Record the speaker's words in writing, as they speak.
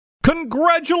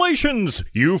Congratulations!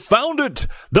 You found it!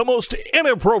 The most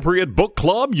inappropriate book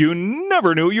club you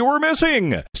never knew you were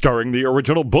missing. Starring the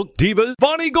original book diva,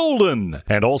 Vonnie Golden.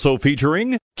 And also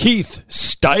featuring Keith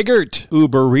Steigert,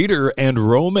 Uber reader and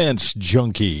romance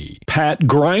junkie. Pat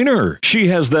Griner. She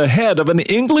has the head of an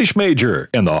English major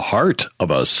and the heart of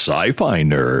a sci-fi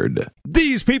nerd.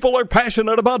 These people are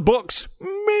passionate about books.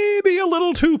 Maybe a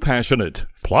little too passionate.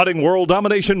 Plotting world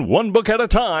domination one book at a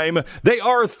time, they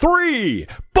are 3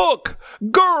 book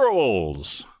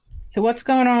girls. So what's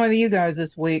going on with you guys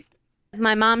this week?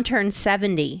 My mom turned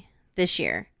 70 this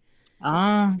year.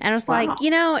 And I was like,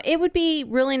 it would be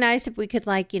really nice if we could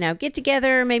get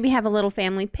together, maybe have a little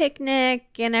family picnic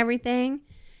and everything.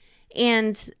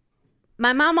 And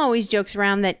my mom always jokes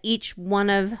around that each one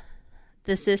of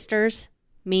the sisters,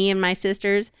 me and my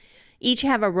sisters, each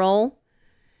have a role.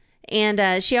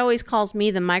 And she always calls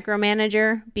me the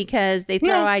micromanager because they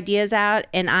throw ideas out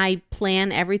and I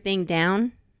plan everything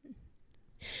down.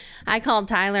 I called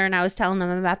Tyler and I was telling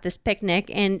him about this picnic.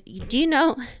 And do you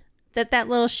know that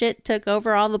little shit took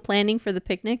over all the planning for the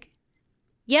picnic?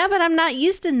 Yeah, but I'm not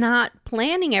used to not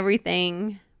planning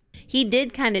everything. He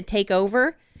did kind of take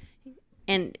over.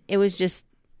 And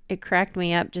it cracked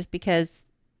me up just because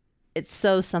it's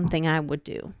so something I would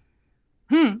do.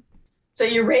 So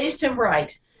you raised him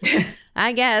right.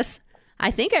 I guess. I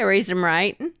think I raised him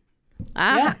right.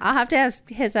 I'll have to ask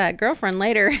his girlfriend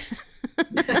later.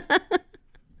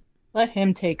 Let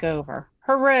him take over.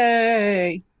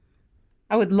 Hooray!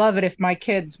 I would love it if my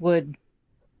kids would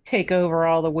take over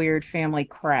all the weird family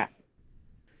crap.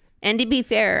 And to be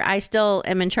fair, I still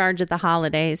am in charge of the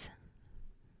holidays.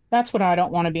 That's what I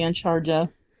don't want to be in charge of.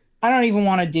 I don't even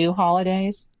want to do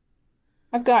holidays.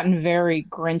 I've gotten very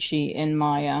grinchy in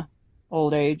my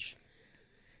old age.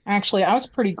 Actually, I was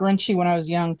pretty grinchy when I was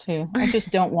young, too. I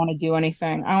just don't want to do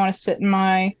anything. I want to sit in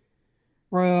my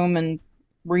room and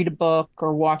read a book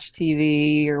or watch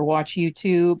TV or watch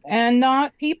YouTube and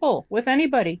not people with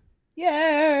anybody.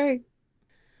 Yay!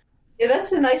 Yeah,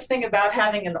 that's the nice thing about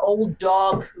having an old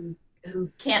dog who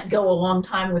can't go a long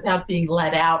time without being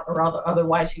let out, or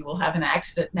otherwise he will have an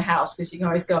accident in the house, because you can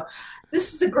always go,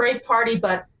 this is a great party,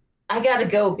 but I got to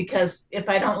go because if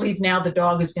I don't leave now, the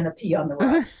dog is going to pee on the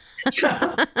rug.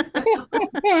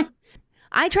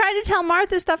 I try to tell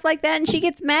Martha stuff like that and she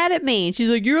gets mad at me. She's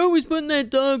like, you're always putting that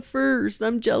dog first.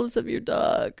 I'm jealous of your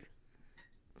dog.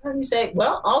 And you say,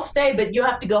 well, I'll stay, but you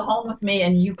have to go home with me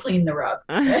and you clean the rug.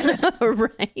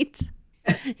 Right.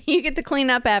 You get to clean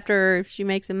up after her if she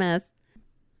makes a mess.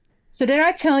 So did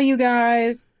I tell you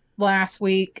guys last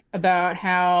week about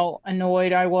how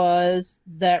annoyed I was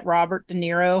that Robert De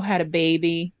Niro had a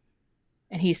baby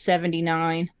and he's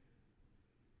 79?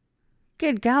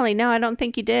 Good golly, no, I don't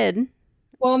think you did.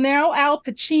 Well, now Al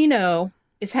Pacino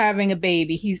is having a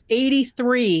baby. He's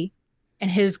 83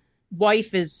 and his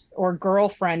wife is, or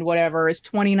girlfriend, whatever, is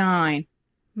 29.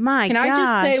 My God. Can I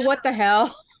just say, what the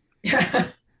hell?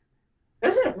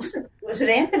 Was it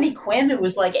Anthony Quinn who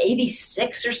was like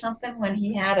 86 or something when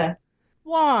he had a...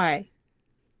 Why?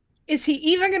 Is he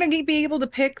even going to be able to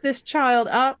pick this child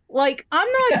up? Like, I'm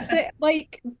not saying,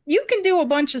 like, you can do a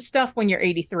bunch of stuff when you're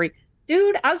 83.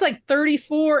 Dude, I was like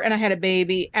 34 and I had a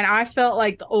baby and I felt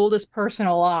like the oldest person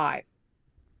alive.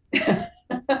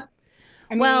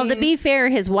 Well, to be fair,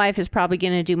 his wife is probably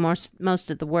going to do most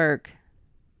of the work.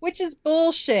 Which is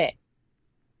bullshit,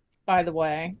 by the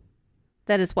way.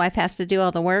 That his wife has to do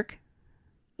all the work?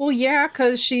 Well, yeah,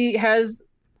 because she has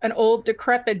an old,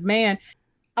 decrepit man.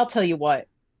 I'll tell you what.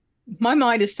 My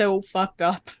mind is so fucked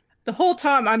up. The whole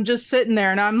time I'm just sitting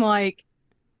there and I'm like,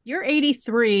 you're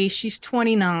 83, she's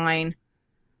 29.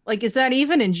 Like, is that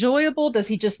even enjoyable? Does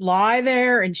he just lie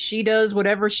there and she does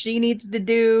whatever she needs to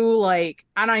do? Like,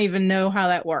 I don't even know how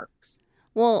that works.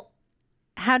 Well,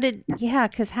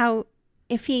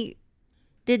 if he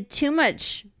did too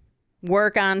much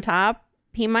work on top,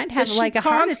 he might have like a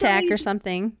heart attack or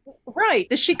something. Right.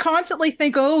 Does she constantly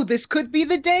think, oh, this could be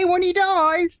the day when he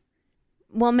dies?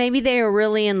 Well, maybe they are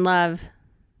really in love.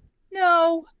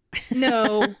 No.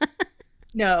 No.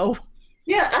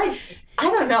 Yeah, I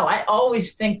don't know. I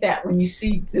always think that when you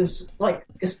see this, like,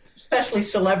 especially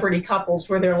celebrity couples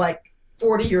where they're like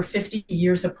 40 or 50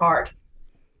 years apart,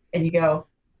 and you go,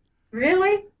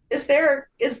 really? Is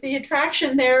the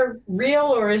attraction there real,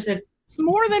 or is it? It's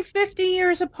more than 50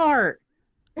 years apart.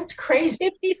 That's crazy.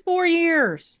 54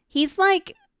 years. She's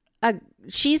like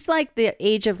the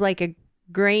age of like a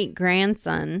great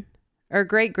grandson or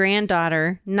great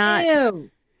granddaughter, not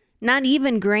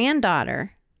even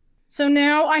granddaughter. So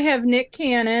now I have Nick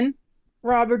Cannon,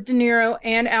 Robert De Niro,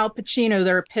 and Al Pacino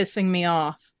that are pissing me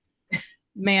off,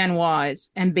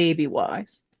 man-wise and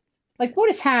baby-wise. Like,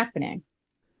 what is happening?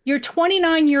 You're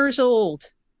 29 years old.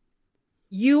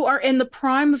 You are in the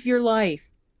prime of your life.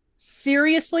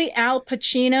 Seriously, Al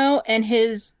Pacino and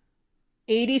his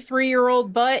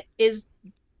 83-year-old butt is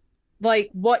like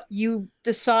what you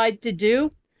decide to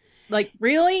do? Like,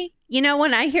 really? You know,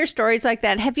 when I hear stories like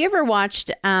that, have you ever watched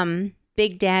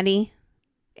Big Daddy?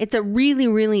 It's a really,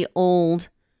 really old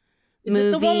Is movie.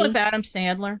 it the one with Adam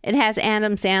Sandler? It has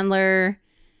Adam Sandler.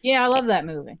 Yeah, I love that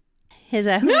movie. His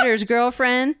Hooters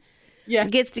girlfriend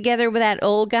gets together with that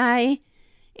old guy,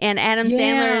 and Adam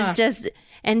Sandler is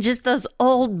just those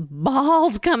old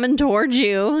balls coming towards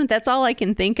you. That's all I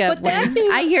can think of when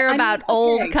I hear about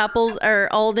old couples or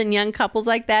old and young couples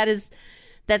like that, is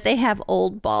that they have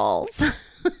old balls.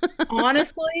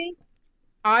 Honestly,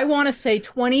 I want to say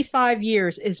 25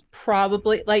 years is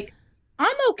probably like,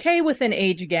 I'm okay with an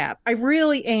age gap. I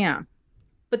really am.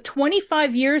 But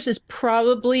 25 years is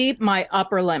probably my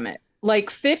upper limit.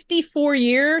 Like 54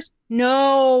 years?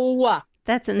 No.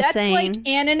 That's insane. That's like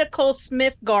Anna Nicole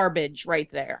Smith garbage right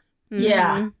there.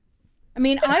 Yeah. I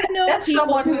mean, I've known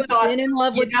people who have been in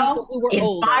love with people who were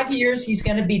older. In 5 years, he's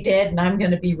going to be dead and I'm going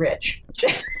to be rich.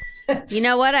 You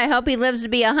know what? I hope he lives to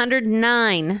be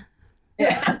 109.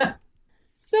 Yeah.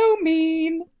 So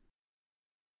mean.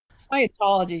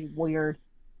 Scientology is weird.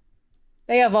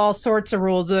 They have all sorts of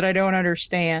rules that I don't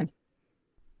understand.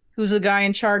 Who's the guy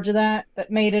in charge of that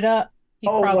made it up? He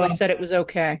probably said it was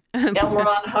okay. L.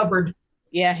 Ron Hubbard.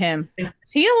 Yeah, him.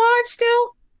 Is he alive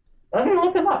still? Let me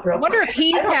look him up real quick. I wonder if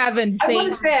he's having I want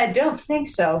to say I don't think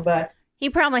so, but... He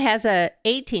probably has a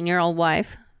 18-year-old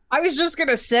wife. I was just going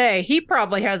to say, he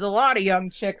probably has a lot of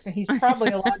young chicks, and he's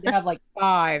probably allowed to have like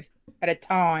 5 at a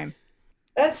time.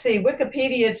 Let's see.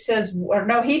 Wikipedia says, or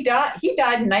no, he died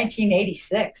in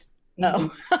 1986.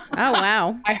 Oh. Oh,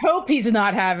 wow. I hope he's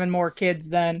not having more kids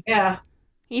then. Yeah.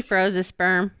 He froze his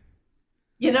sperm.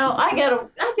 You know, I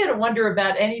gotta wonder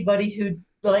about anybody who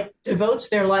like devotes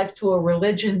their life to a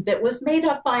religion that was made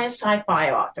up by a sci-fi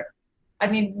author. I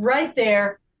mean, right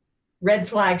there, red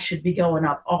flags should be going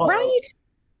up all over. Right?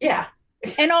 Yeah.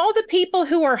 And all the people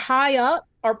who are high up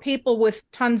are people with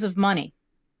tons of money.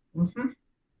 Mm-hmm.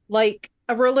 Like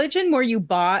a religion where you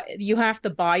have to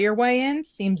buy your way in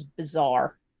seems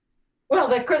bizarre. Well,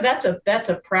 that's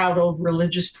a proud old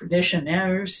religious tradition. Yeah,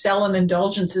 we were selling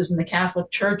indulgences in the Catholic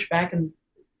Church back in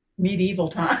medieval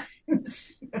times.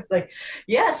 It's like,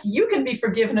 yes, you can be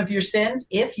forgiven of your sins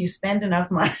if you spend enough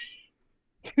money.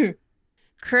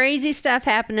 Crazy stuff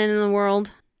happening in the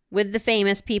world with the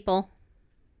famous people.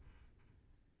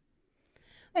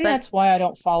 And that's why I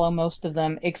don't follow most of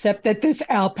them, except that this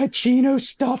Al Pacino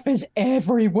stuff is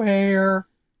everywhere.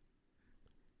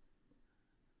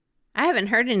 I haven't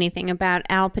heard anything about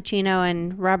Al Pacino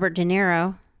and Robert De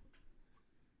Niro.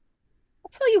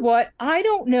 I'll tell you what, I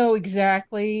don't know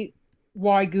exactly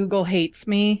why Google hates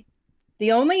me.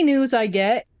 The only news I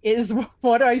get is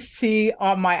what I see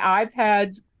on my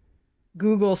iPad's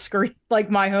Google screen, like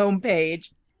my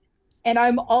homepage. And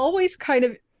I'm always kind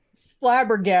of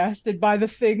flabbergasted by the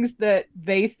things that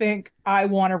they think I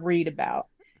want to read about.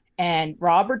 And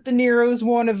Robert De Niro's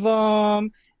one of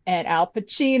them. And Al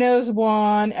Pacino's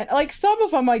one. And like some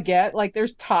of them I get, like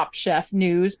there's Top Chef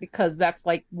news because that's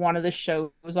like one of the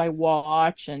shows I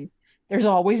watch, and there's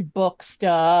always book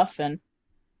stuff,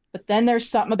 but then there's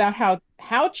something about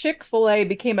how Chick-fil-A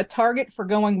became a target for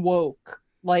going woke.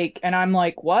 Like, and I'm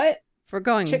like, what? For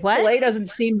going Chick-fil-A what? Doesn't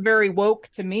seem very woke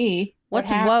to me.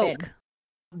 What's happened?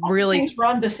 woke? Really? Things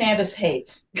Ron DeSantis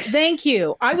hates. Thank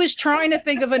you. I was trying to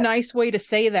think of a nice way to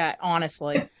say that,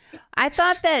 honestly. I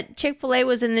thought that Chick-fil-A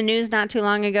was in the news not too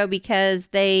long ago because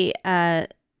they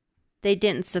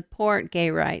didn't support gay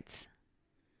rights.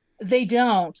 They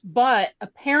don't, but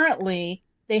apparently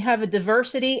they have a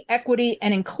diversity, equity,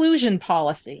 and inclusion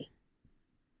policy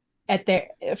at their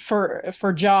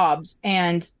for jobs,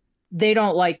 and they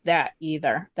don't like that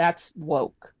either. That's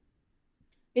woke.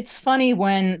 It's funny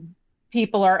when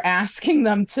people are asking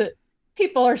them to.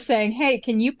 People are saying, "Hey,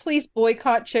 can you please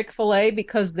boycott Chick-fil-A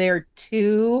because they're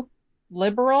too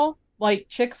liberal?" Like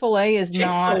Chick-fil-A is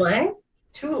not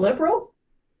too liberal.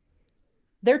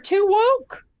 They're too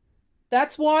woke.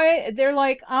 That's why they're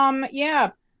like,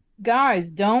 yeah, guys,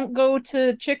 don't go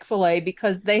to Chick-fil-A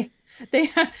because they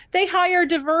hire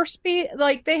diverse people.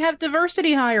 Like they have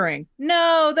diversity hiring.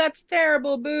 No, that's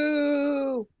terrible.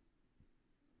 Boo.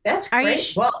 That's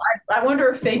great. Well, I wonder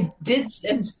if they did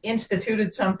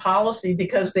instituted some policy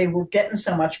because they were getting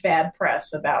so much bad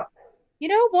press about. You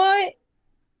know what?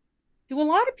 Do a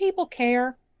lot of people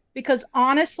care? Because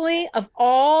honestly, of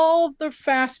all the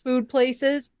fast food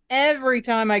places, every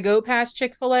time I go past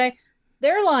Chick-fil-A,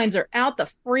 their lines are out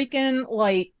the freaking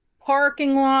like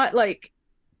parking lot. Like,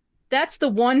 that's the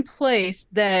one place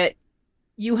that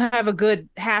you have a good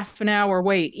half an hour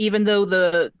wait, even though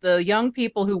the young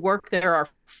people who work there are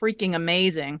freaking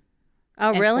amazing.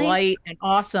 Oh, and really? polite and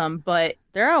awesome, but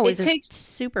They're always it takes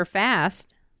super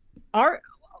fast. ours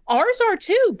are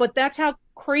too, but that's how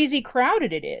crazy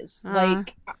crowded it is.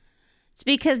 Like, it's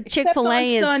because except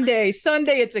Chick-fil-A on is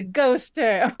Sunday it's a ghost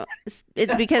town.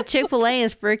 it's because Chick-fil-A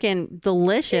is freaking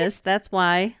delicious. That's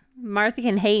why. Martha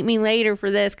can hate me later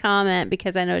for this comment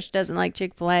because I know she doesn't like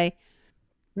Chick-fil-A.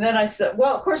 And then I said,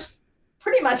 well, of course,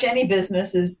 pretty much any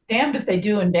business is damned if they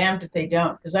do and damned if they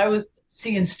don't. Because I was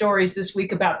seeing stories this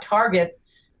week about Target,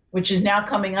 which is now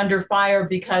coming under fire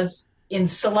because in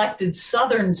selected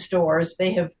Southern stores,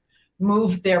 they have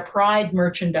moved their Pride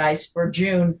merchandise for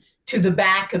June to the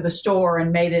back of the store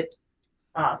and made it,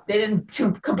 they didn't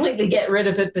completely get rid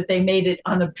of it, but they made it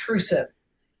unobtrusive.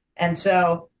 And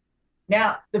so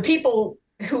now the people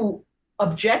who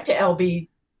object to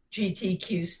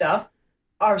LGBTQ stuff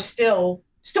are still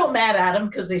mad at them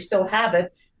because they still have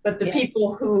it. But the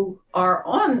people who are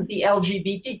on the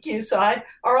LGBTQ side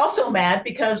are also mad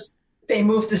because they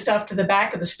moved the stuff to the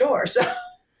back of the store. So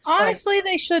honestly,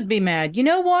 they should be mad. You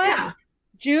know what? Yeah.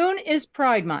 June is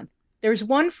Pride Month. There's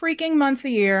one freaking month a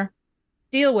year.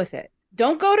 Deal with it.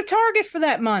 Don't go to Target for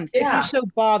that month if you're so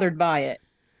bothered by it.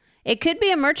 It could be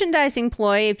a merchandising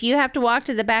ploy. If you have to walk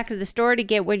to the back of the store to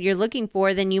get what you're looking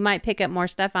for, then you might pick up more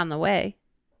stuff on the way.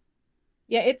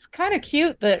 Yeah, it's kind of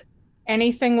cute that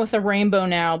anything with a rainbow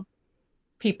now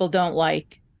people don't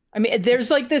like. I mean,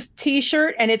 there's like this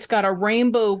t-shirt and it's got a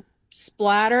rainbow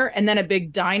splatter and then a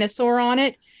big dinosaur on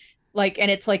it. Like,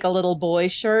 and it's like a little boy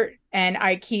shirt. And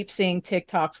I keep seeing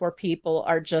TikToks where people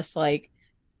are just like,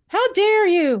 how dare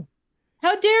you?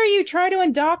 How dare you try to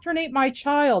indoctrinate my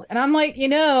child? And I'm like,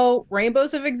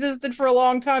 rainbows have existed for a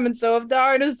long time and so have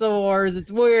dinosaurs.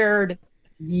 It's weird.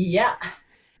 Yeah.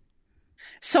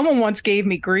 Someone once gave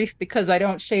me grief because I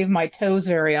don't shave my toes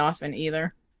very often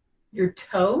either. Your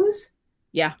toes?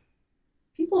 Yeah.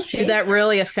 People shave. That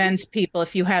really offends people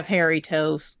if you have hairy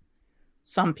toes.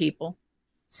 Some people.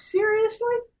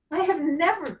 Seriously? I've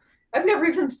never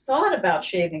even thought about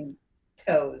shaving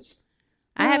toes.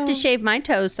 I have to shave my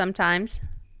toes sometimes,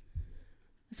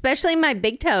 especially my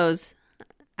big toes.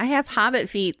 I have hobbit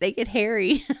feet. They get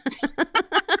hairy.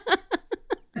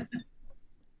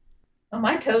 Well,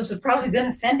 my toes have probably been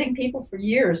offending people for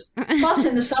years. Plus,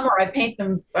 in the summer, I paint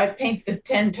the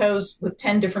 10 toes with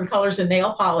 10 different colors of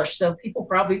nail polish. So people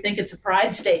probably think it's a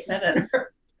pride statement and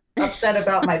are upset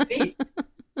about my feet.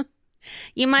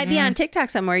 You might be on TikTok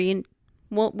somewhere.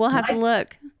 We'll have to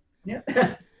look.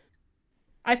 Yeah.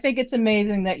 I think it's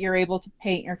amazing that you're able to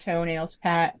paint your toenails,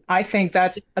 Pat. I think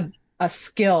that's a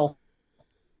skill.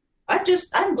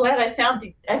 I'm glad I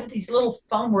have these little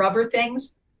foam rubber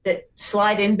things that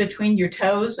slide in between your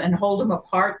toes and hold them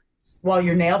apart while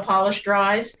your nail polish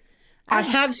dries. I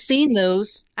have seen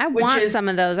those. I want some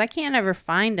of those. I can't ever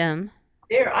find them.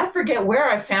 I forget where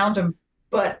I found them,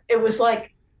 but it was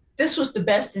like, this was the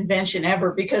best invention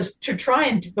ever because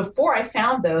before I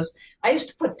found those, I used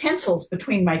to put pencils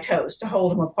between my toes to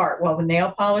hold them apart while the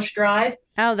nail polish dried.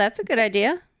 Oh, that's a good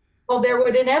idea. Well, there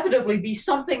would inevitably be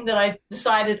something that I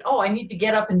decided, I need to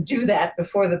get up and do that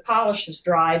before the polish is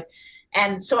dried.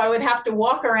 And so I would have to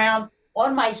walk around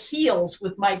on my heels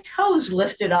with my toes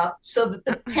lifted up so that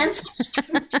the pencils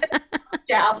didn't get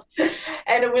out.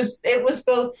 And it was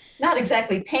both not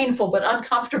exactly painful, but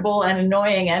uncomfortable and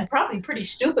annoying and probably pretty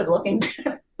stupid looking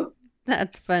too.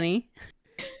 That's funny.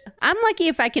 I'm lucky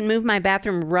if I can move my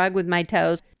bathroom rug with my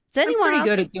toes. Is anyone I'm pretty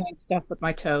else? good at doing stuff with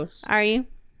my toes. Are you?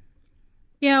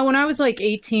 Yeah, when I was like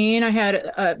 18, I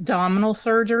had abdominal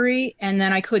surgery and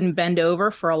then I couldn't bend over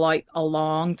for a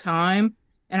long time.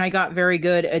 And I got very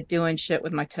good at doing shit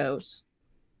with my toes.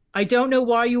 I don't know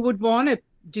why you would want to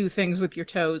do things with your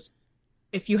toes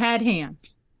if you had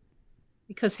hands.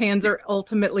 Because hands are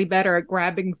ultimately better at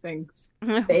grabbing things.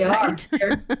 They are.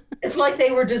 It's like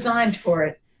they were designed for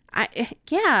it.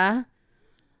 Yeah.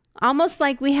 Almost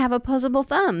like we have opposable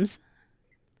thumbs.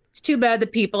 It's too bad the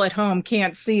people at home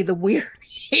can't see the weird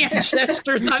hand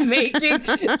gestures I'm making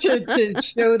to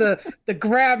show the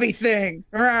grabby thing.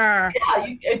 Yeah,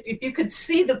 if you could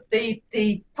see the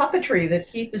puppetry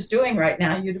that Keathe is doing right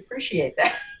now, you'd appreciate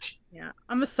that. Yeah,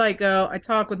 I'm a psycho. I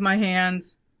talk with my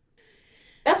hands.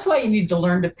 That's why you need to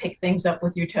learn to pick things up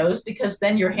with your toes, because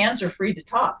then your hands are free to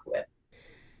talk with.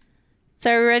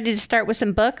 So are we ready to start with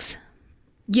some books?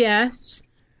 Yes.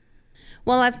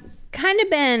 Well, I've kind of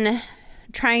been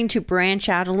trying to branch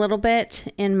out a little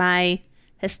bit in my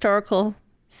historical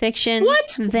fiction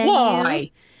venue.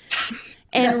 Why?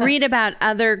 And read about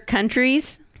other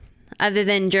countries. other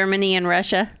than Germany and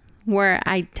Russia, where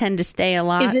I tend to stay a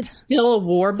lot. Is it still a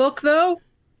war book, though?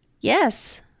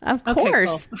 Yes, of Okay,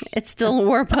 course. cool. It's still a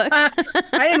war book. I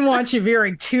didn't want you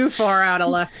veering too far out of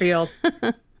left field.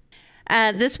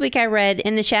 This week I read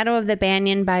In the Shadow of the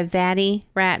Banyan by Vadi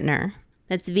Ratner.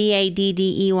 That's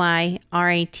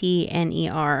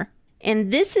Vaddeyratner.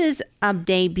 And this is a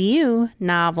debut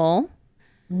novel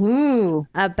Ooh.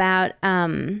 about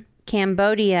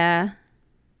Cambodia.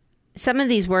 Some of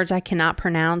these words I cannot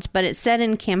pronounce, but it's set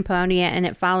in Cambodia and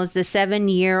it follows the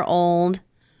 7-year-old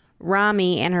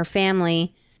Rami and her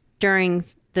family during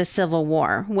the Civil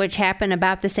War, which happened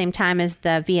about the same time as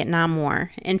the Vietnam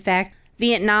War. In fact,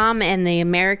 Vietnam and the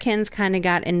Americans kind of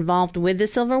got involved with the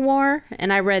Civil War,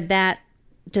 and I read that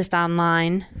just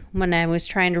online when I was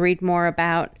trying to read more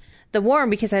about the war,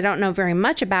 because I don't know very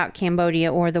much about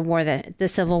Cambodia or the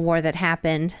Civil War that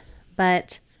happened.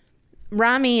 But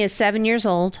Rami is 7 years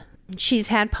old. She's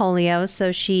had polio,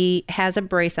 so she has a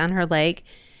brace on her leg.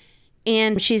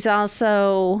 And she's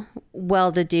also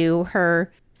well-to-do.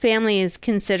 Her family is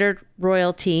considered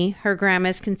royalty. Her grandma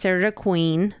is considered a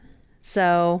queen.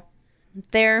 So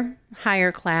they're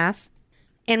higher class.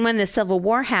 And when the Civil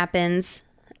War happens,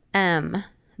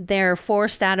 they're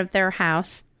forced out of their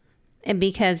house, and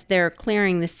because they're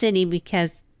clearing the city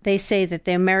because they say that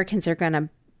the Americans are going to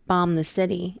bomb the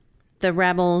city. The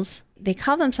rebels, they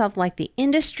call themselves like the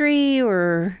industry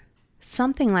or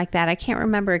something like that. I can't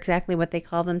remember exactly what they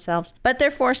call themselves, but they're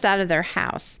forced out of their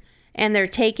house and they're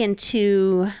taken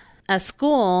to a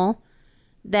school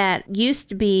that used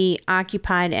to be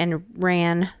occupied and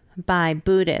ran by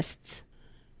Buddhists.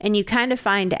 And you kind of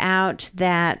find out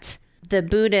that the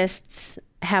Buddhists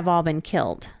have all been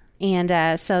killed.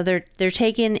 And so they're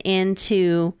taken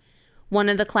into one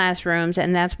of the classrooms,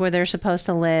 and that's where they're supposed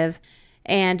to live.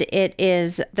 And it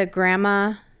is the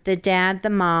grandma, the dad,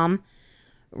 the mom,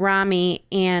 Rami,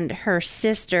 and her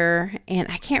sister. And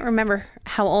I can't remember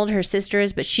how old her sister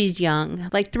is, but she's young,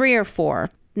 like 3 or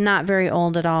 4, not very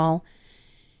old at all.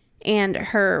 And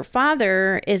her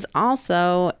father is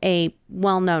also a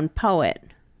well-known poet,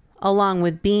 along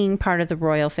with being part of the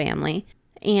royal family.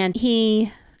 And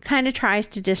he kind of tries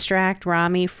to distract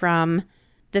Rami from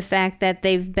the fact that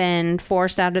they've been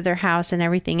forced out of their house and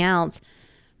everything else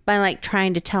by like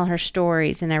trying to tell her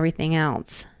stories and everything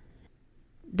else.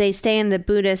 They stay in the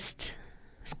Buddhist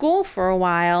school for a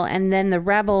while, and then the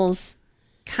rebels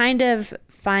kind of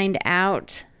find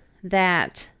out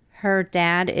that her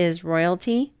dad is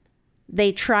royalty.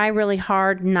 They try really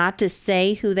hard not to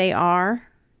say who they are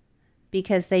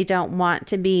because they don't want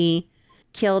to be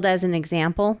killed as an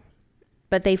example.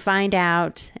 But they find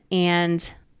out,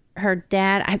 and her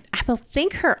dad, I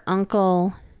think her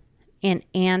uncle and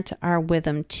aunt are with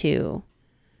them too.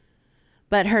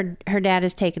 But her dad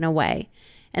is taken away.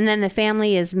 And then the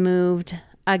family is moved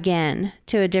again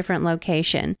to a different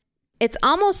location. It's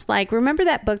almost like, remember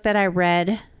that book that I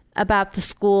read about the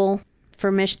school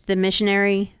for the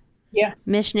missionary? Yes.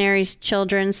 Missionaries'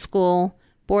 children's school,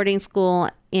 boarding school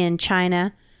in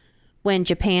China when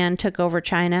Japan took over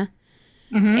China.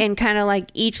 Mm-hmm. And kind of like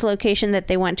each location that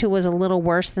they went to was a little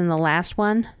worse than the last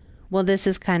one. Well, this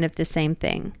is kind of the same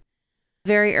thing.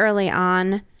 Very early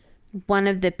on, one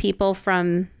of the people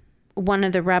from one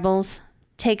of the rebels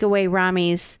take away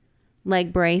Rami's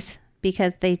leg brace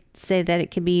because they say that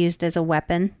it could be used as a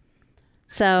weapon.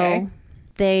 So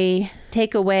they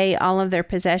take away all of their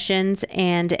possessions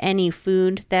and any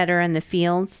food that are in the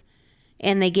fields,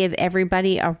 and they give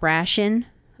everybody a ration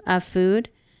of food,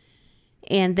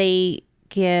 and they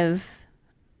give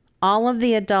all of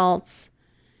the adults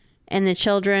and the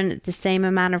children the same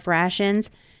amount of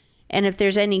rations. And if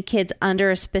there's any kids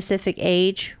under a specific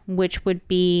age, which would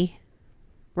be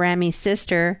Rami's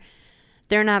sister,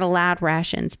 they're not allowed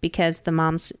rations because the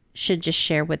moms should just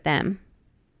share with them.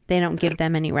 They don't give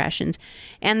them any rations.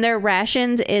 And their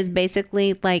rations is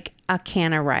basically like a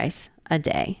can of rice a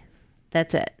day.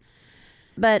 That's it.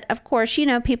 But of course, you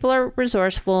know, people are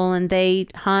resourceful and they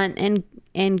hunt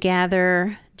and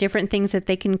gather different things that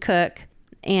they can cook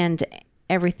and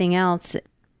everything else.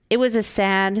 It was a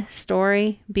sad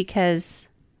story because,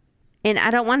 and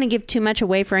I don't want to give too much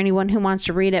away for anyone who wants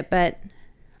to read it, but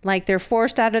like they're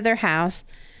forced out of their house.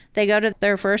 They go to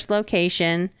their first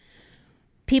location.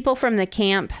 People from the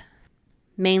camp,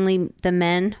 mainly the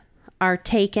men, are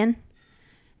taken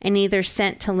and either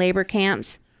sent to labor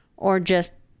camps or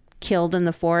just killed in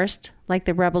the forest. Like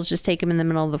the rebels just take them in the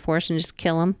middle of the forest and just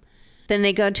kill them. Then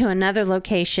they go to another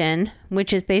location,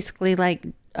 which is basically like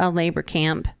a labor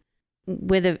camp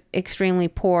with an extremely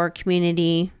poor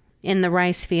community in the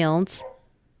rice fields.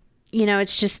 You know,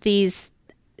 it's just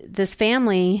this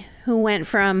family who went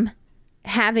from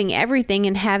having everything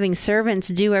and having servants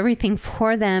do everything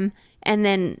for them, and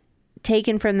then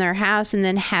taken from their house, and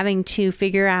then having to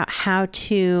figure out how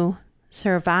to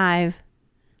survive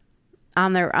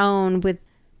on their own with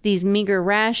these meager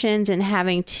rations, and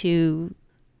having to,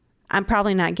 I'm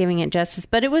probably not giving it justice,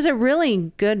 but it was a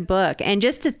really good book. And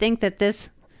just to think that this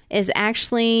is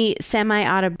actually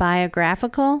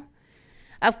semi-autobiographical.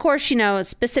 Of course,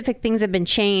 specific things have been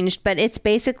changed, but it's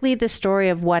basically the story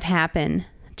of what happened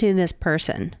to this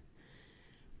person.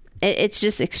 It's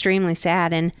just extremely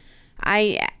sad. And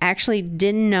I actually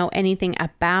didn't know anything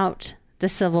about the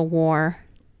Civil War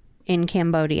in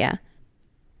Cambodia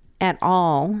at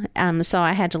all. So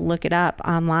I had to look it up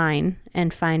online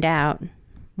and find out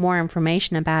more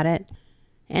information about it.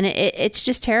 And it's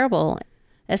just terrible,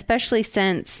 especially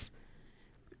since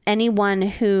anyone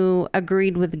who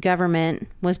agreed with the government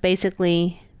was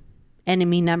basically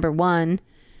enemy number one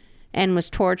and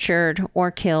was tortured or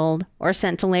killed or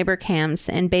sent to labor camps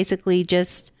and basically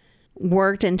just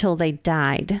worked until they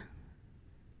died.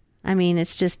 I mean,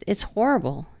 it's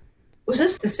horrible. Was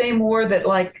this the same war that,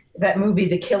 like, that movie,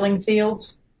 The Killing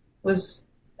Fields, was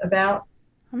about?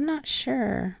 I'm not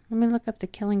sure. Let me look up The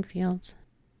Killing Fields.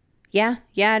 Yeah,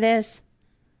 it is.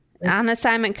 On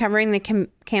assignment covering the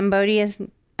Cambodia's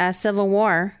Civil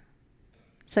War.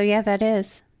 So yeah, that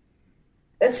is.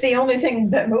 That's the only thing,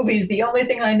 that movie's the only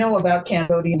thing I know about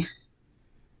Cambodia.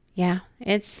 Yeah,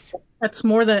 That's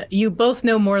more than, you both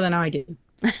know more than I do.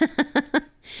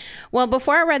 Well,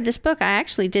 before I read this book, I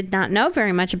actually did not know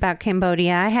very much about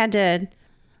Cambodia.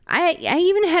 I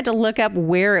even had to look up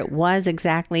where it was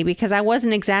exactly, because I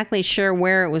wasn't exactly sure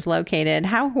where it was located.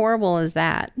 How horrible is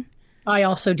that? I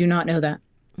also do not know that.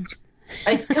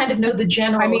 I kind of know the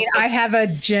general. I mean, I have a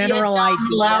general idea.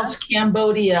 Laos,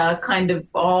 Cambodia, kind of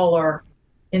all are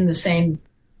in the same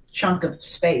chunk of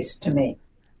space to me.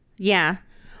 Yeah.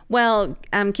 Well,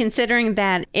 considering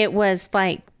that it was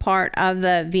like part of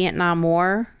the Vietnam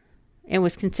War, it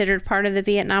was considered part of the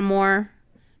Vietnam War.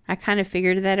 I kind of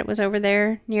figured that it was over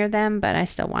there near them, but I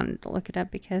still wanted to look it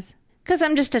up because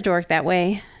I'm just a dork that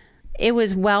way. It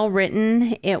was well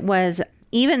written. It was,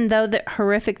 even though the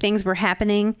horrific things were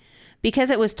happening,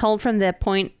 because it was told from the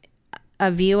point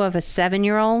of view of a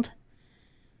 7-year-old,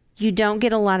 you don't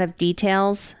get a lot of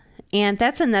details. And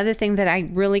that's another thing that I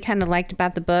really kind of liked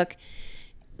about the book.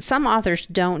 Some authors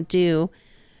don't do.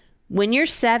 When you're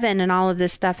 7 and all of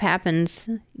this stuff happens,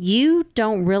 you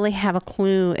don't really have a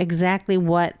clue exactly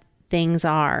what things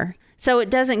are. So it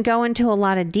doesn't go into a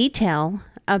lot of detail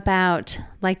about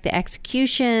like the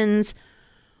executions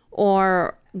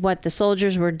or what the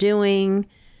soldiers were doing.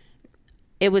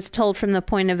 It was told from the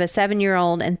point of a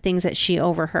 7-year-old and things that she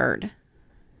overheard.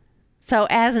 So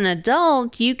as an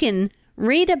adult, you can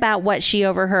read about what she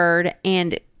overheard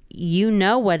and you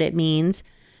know what it means,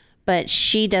 but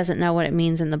she doesn't know what it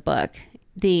means in the book.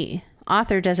 The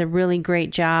author does a really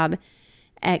great job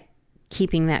at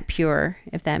keeping that pure,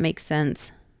 if that makes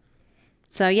sense.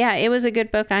 So yeah, it was a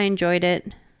good book. I enjoyed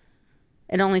it.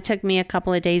 It only took me a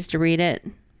couple of days to read it,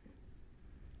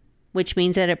 which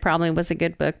means that it probably was a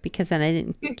good book because then I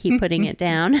didn't keep putting it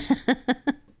down.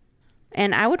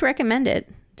 And I would recommend it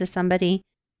to somebody.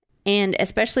 And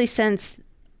especially since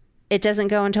it doesn't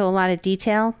go into a lot of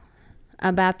detail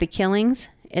about the killings,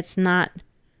 it's not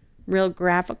real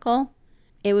graphical.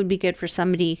 It would be good for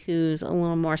somebody who's a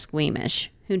little more squeamish,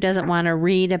 who doesn't want to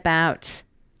read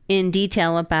in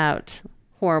detail about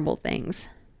horrible things.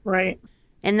 Right.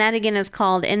 And that again is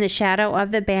called In the Shadow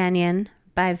of the Banyan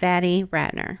by Vadi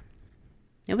Ratner.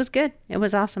 It was good. It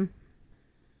was awesome.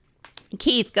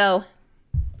 Keith, go.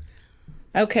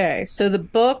 Okay, so the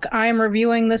book I'm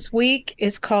reviewing this week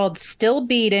is called Still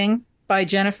Beating by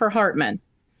Jennifer Hartman.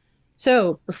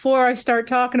 So before I start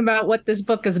talking about what this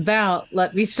book is about,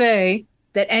 let me say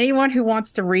that anyone who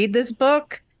wants to read this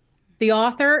book, the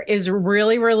author is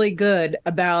really, really good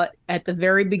about, at the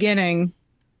very beginning,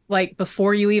 like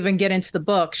before you even get into the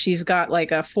book, she's got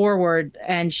like a foreword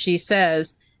and she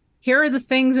says, here are the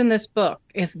things in this book.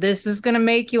 If this is going to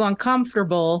make you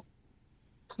uncomfortable,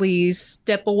 please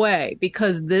step away,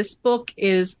 because this book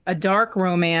is a dark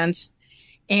romance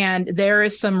and there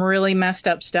is some really messed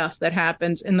up stuff that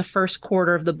happens in the first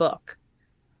quarter of the book.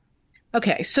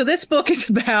 Okay, so this book is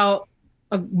about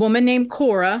a woman named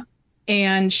Cora,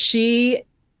 and she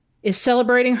is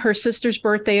celebrating her sister's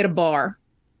birthday at a bar.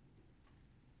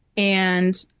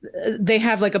 And they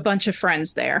have like a bunch of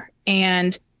friends there.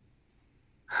 And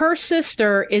her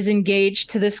sister is engaged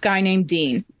to this guy named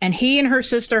Dean. And he and her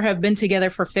sister have been together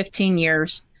for 15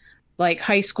 years, like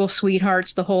high school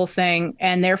sweethearts, the whole thing.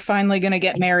 And they're finally going to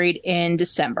get married in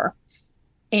December.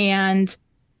 And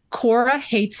Cora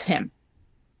hates him.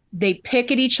 they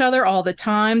pick at each other all the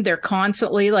time. They're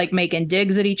constantly like making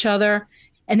digs at each other,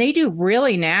 and they do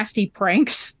really nasty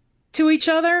pranks to each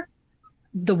other.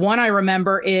 The one I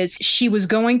remember is she was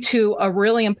going to a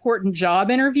really important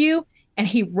job interview, and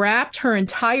he wrapped her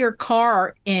entire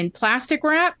car in plastic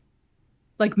wrap,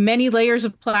 like many layers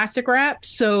of plastic wrap.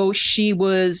 So she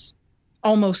was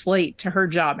almost late to her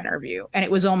job interview, and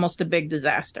it was almost a big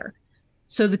disaster.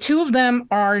 So the two of them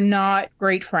are not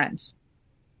great friends.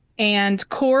 And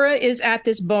Cora is at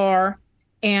this bar,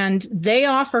 and they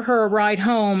offer her a ride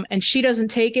home, and she doesn't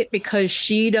take it because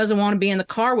she doesn't want to be in the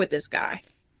car with this guy.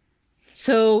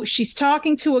 So she's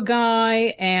talking to a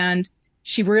guy, and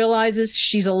she realizes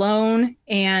she's alone.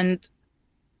 And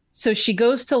so she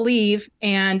goes to leave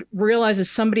and realizes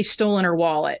somebody's stolen her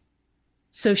wallet.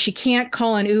 So she can't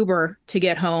call an Uber to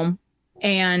get home.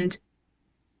 And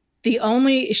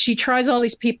she tries all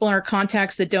these people in her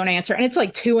contacts that don't answer. And it's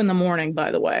like 2 a.m, by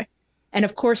the way. And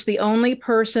of course, the only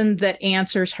person that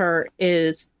answers her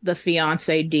is the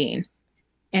fiance, Dean.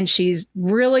 And she's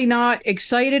really not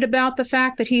excited about the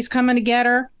fact that he's coming to get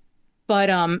her. But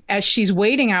as she's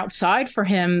waiting outside for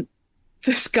him,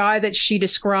 this guy that she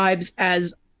describes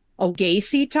as a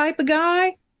Gacy type of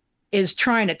guy is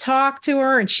trying to talk to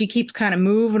her, and she keeps kind of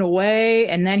moving away.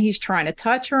 And then he's trying to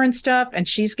touch her and stuff, and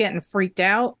she's getting freaked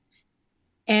out.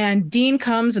 And Dean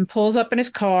comes and pulls up in his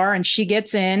car, and she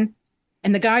gets in,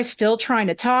 and the guy's still trying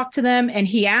to talk to them. And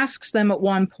he asks them at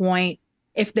one point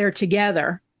if they're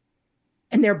together.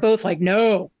 And they're both like,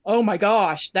 no, oh my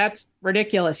gosh, that's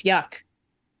ridiculous, yuck.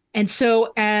 And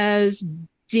so as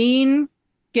Dean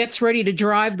gets ready to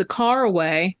drive the car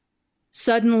away,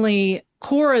 suddenly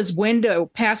Cora's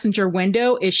passenger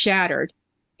window is shattered.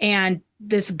 And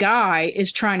this guy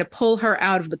is trying to pull her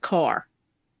out of the car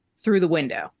through the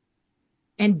window.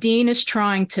 And Dean is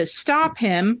trying to stop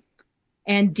him.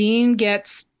 And Dean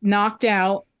gets knocked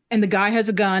out, and the guy has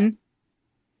a gun,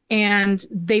 and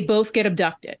they both get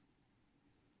abducted.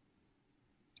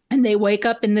 And they wake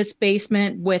up in this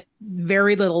basement with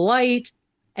very little light,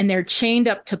 and they're chained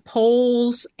up to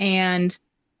poles. And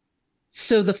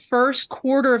so the first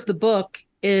quarter of the book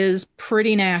is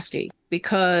pretty nasty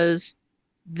because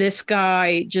this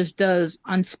guy just does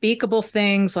unspeakable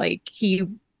things. Like he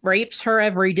rapes her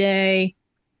every day.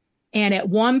 And at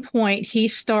one point, he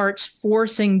starts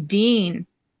forcing Dean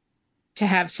to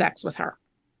have sex with her.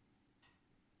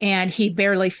 And he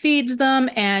barely feeds them.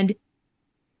 And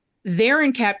they're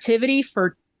in captivity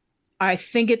for, I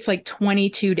think it's like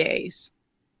 22 days.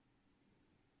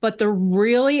 But the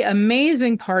really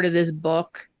amazing part of this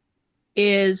book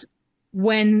is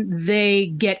when they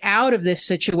get out of this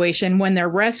situation, when they're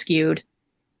rescued,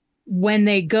 when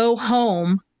they go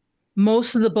home,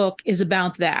 most of the book is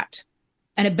about that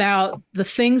and about the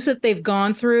things that they've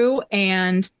gone through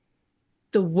and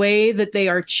the way that they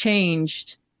are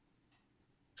changed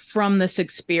from this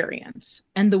experience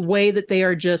and the way that they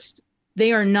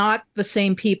are not the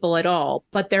same people at all,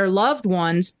 but their loved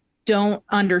ones don't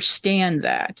understand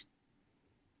that.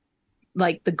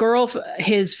 Like the girl,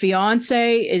 his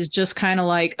fiance is just kind of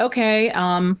like, okay,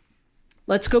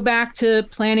 let's go back to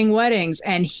planning weddings.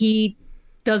 And he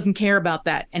doesn't care about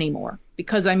that anymore.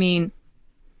 Because I mean,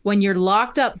 when you're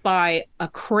locked up by a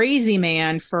crazy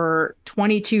man for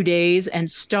 22 days and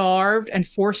starved and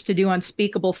forced to do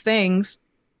unspeakable things,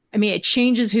 I mean, it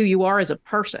changes who you are as a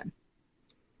person.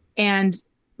 And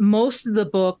most of the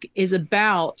book is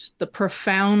about the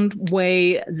profound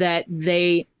way that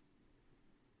they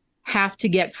have to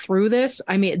get through this.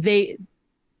 I mean,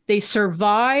 they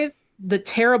survive the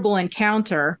terrible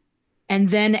encounter, and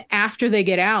then after they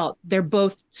get out, they're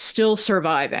both still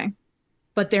surviving,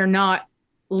 but they're not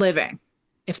living,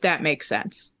 if that makes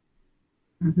sense.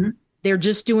 Mm-hmm. They're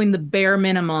just doing the bare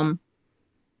minimum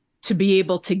to be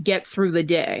able to get through the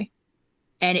day.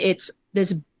 And it's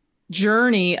this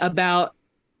journey about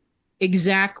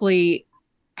exactly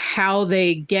how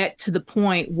they get to the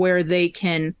point where they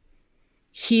can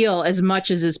heal as much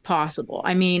as is possible.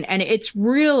 I mean, and it's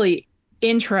really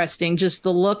interesting just to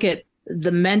look at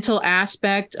the mental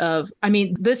aspect of, I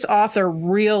mean, this author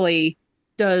really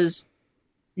does.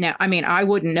 Now, I mean, I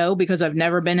wouldn't know because I've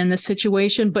never been in this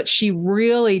situation, but she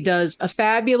really does a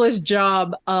fabulous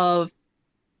job of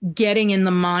getting in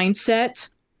the mindset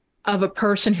of a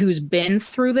person who's been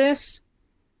through this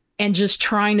and just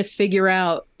trying to figure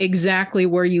out exactly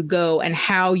where you go and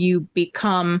how you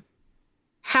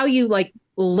like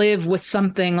live with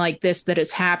something like this that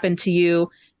has happened to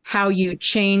you, how you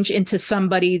change into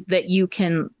somebody that you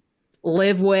can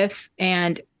live with,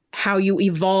 and how you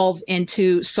evolve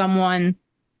into someone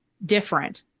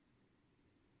different.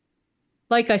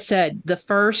 Like I said,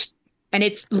 and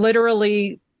it's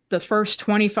literally the first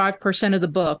 25% of the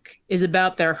book is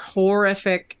about their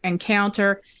horrific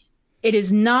encounter. It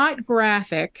is not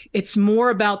graphic. It's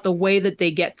more about the way that they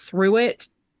get through it.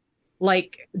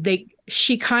 Like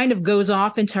she kind of goes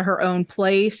off into her own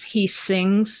place. He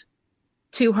sings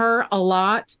to her a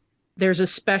lot. There's a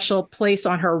special place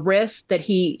on her wrist that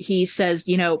he says,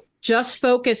 just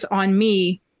focus on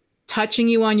me touching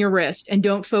you on your wrist and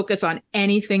don't focus on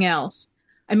anything else.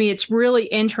 I mean, it's really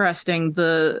interesting,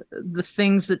 the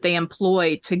things that they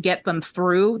employ to get them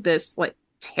through this like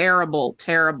terrible,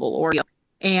 terrible ordeal.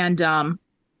 And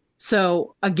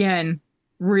so again,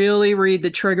 really read the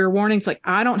trigger warnings. Like,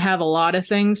 I don't have a lot of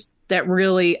things that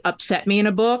really upset me in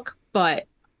a book, but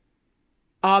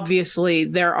obviously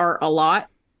there are a lot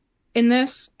in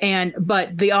this.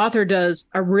 But the author does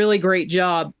a really great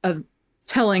job of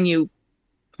telling you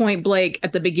point blank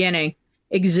at the beginning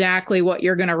exactly what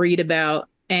you're going to read about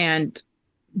and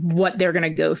what they're going to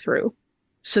go through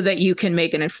so that you can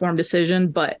make an informed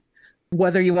decision, but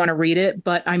whether you want to read it.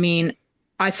 But I mean,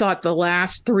 I thought the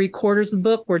last 3/4 of the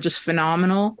book were just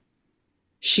phenomenal.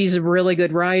 She's a really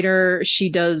good writer. She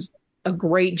does a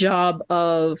great job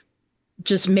of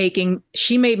just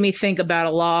she made me think about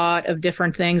a lot of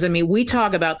different things. I mean, we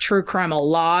talk about true crime a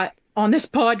lot on this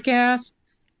podcast,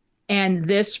 and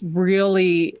this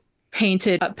really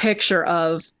painted a picture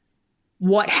of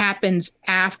what happens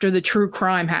after the true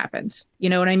crime happens. You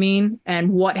know what I mean? And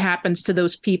what happens to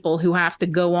those people who have to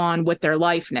go on with their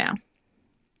life now.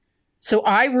 So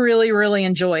I really, really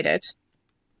enjoyed it.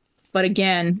 But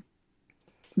again,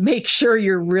 make sure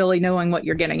you're really knowing what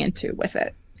you're getting into with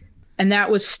it. And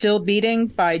that was Still Beating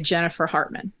by Jennifer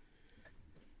Hartman.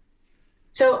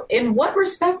 So in what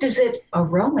respect is it a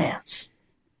romance?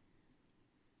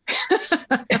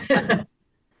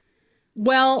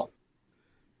 Well,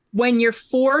 when you're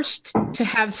forced to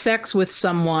have sex with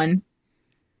someone,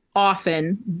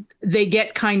 often they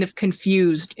get kind of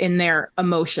confused in their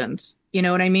emotions. You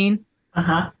know what I mean?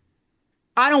 Uh-huh.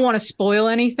 I don't want to spoil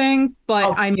anything,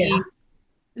 but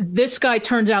this guy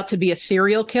turns out to be a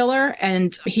serial killer,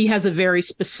 and he has a very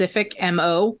specific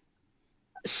MO.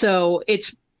 So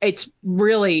it's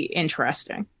really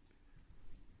interesting.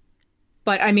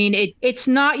 But I mean, it's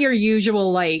not your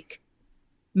usual like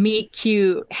meet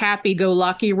cute,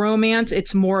 happy-go-lucky romance.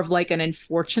 It's more of like an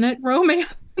unfortunate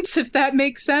romance, if that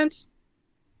makes sense.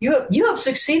 You have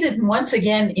succeeded in once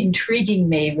again intriguing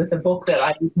me with a book that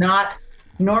I would not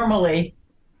normally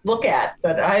look at,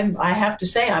 but I have to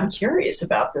say I'm curious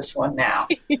about this one now.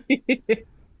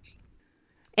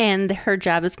 And her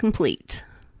job is complete.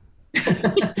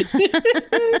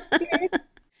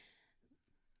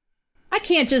 I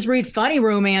can't just read funny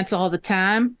romance all the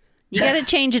time. You got to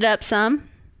change it up some.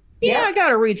 Yeah, I got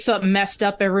to read something messed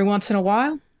up every once in a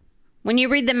while. When you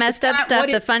read the messed up stuff,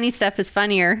 the funny stuff is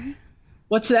funnier.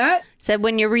 What's that? Said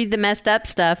when you read the messed up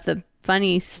stuff, the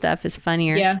funny stuff is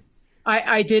funnier. Yes.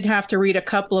 I did have to read a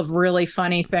couple of really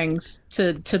funny things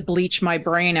to bleach my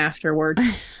brain afterward.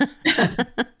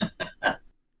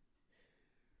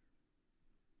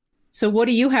 So what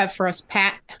do you have for us,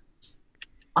 Pat?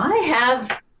 I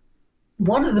have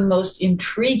one of the most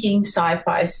intriguing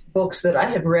sci-fi books that I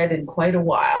have read in quite a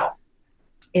while.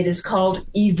 It is called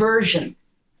Eversion.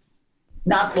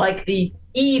 Not like the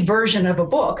E version of a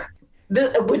book,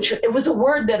 which it was a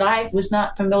word that I was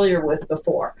not familiar with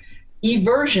before.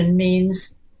 Eversion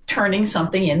means turning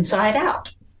something inside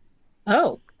out.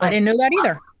 Oh, I didn't know that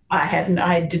either.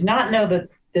 I did not know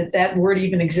that word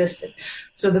even existed.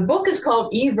 So the book is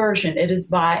called Eversion. It is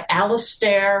by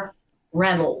Alastair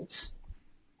Reynolds.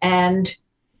 And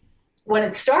when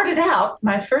it started out,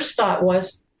 my first thought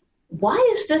was, why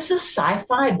is this a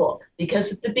sci-fi book?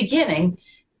 Because at the beginning,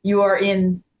 you are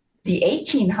in the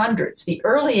 1800s, the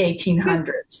early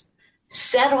 1800s,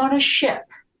 set on a ship,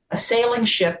 a sailing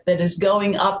ship that is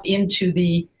going up into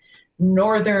the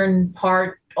northern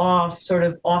part off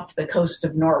the coast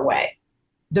of Norway.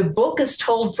 The book is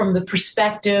told from the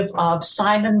perspective of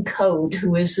Simon Code,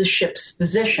 who is the ship's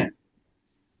physician.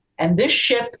 And this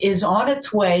ship is on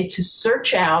its way to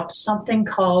search out something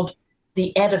called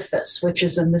the edifice, which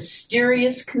is a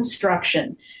mysterious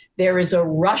construction. There is a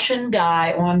Russian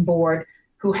guy on board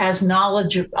who has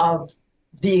knowledge of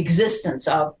the existence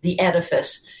of the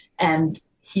edifice, and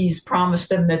he's promised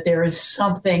them that there is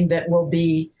something that will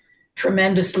be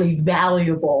tremendously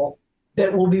valuable,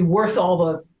 that will be worth all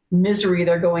the misery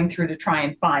they're going through to try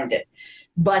and find it.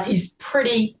 But he's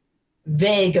pretty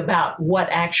vague about what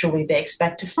actually they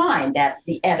expect to find at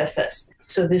the edifice.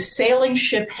 So this sailing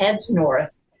ship heads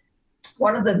north.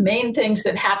 One of the main things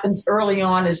that happens early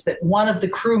on is that one of the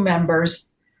crew members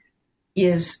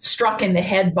is struck in the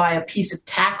head by a piece of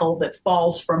tackle that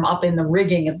falls from up in the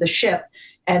rigging of the ship.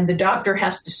 And the doctor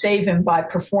has to save him by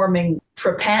performing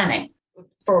trepanning.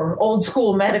 For old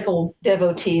school medical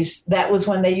devotees, that was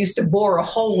when they used to bore a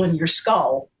hole in your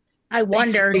skull. I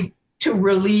wondered. To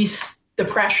release the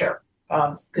pressure,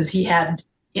 because he had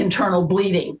internal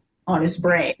bleeding on his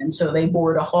brain. And so they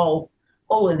bored a hole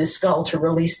in his skull to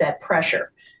release that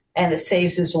pressure. And it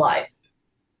saves his life.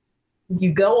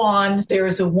 You go on, there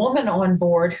is a woman on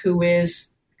board who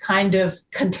is kind of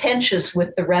contentious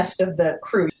with the rest of the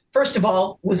crew. First of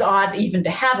all, it was odd even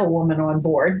to have a woman on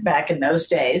board back in those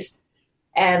days.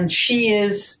 And she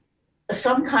is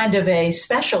some kind of a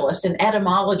specialist, an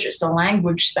etymologist, a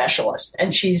language specialist.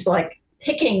 And she's like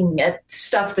picking at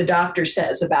stuff the doctor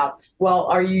says about, well,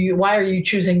 why are you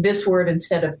choosing this word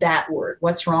instead of that word?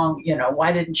 What's wrong?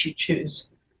 Why didn't you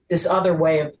choose this other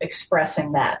way of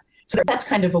expressing that? So that's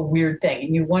kind of a weird thing.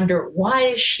 And you wonder, why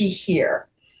is she here?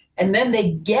 And then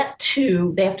they have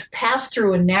to pass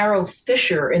through a narrow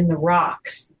fissure in the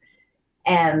rocks.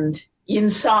 And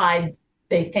inside,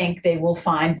 they think they will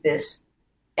find this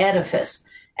edifice.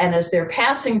 And as they're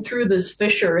passing through this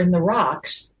fissure in the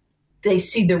rocks, they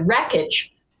see the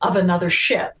wreckage of another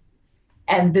ship.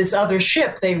 And this other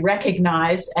ship they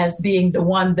recognize as being the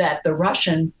one that the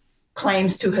Russian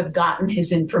claims to have gotten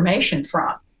his information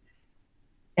from.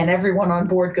 And everyone on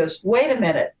board goes, wait a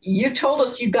minute, you told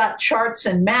us you got charts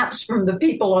and maps from the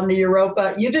people on the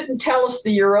Europa. You didn't tell us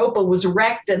the Europa was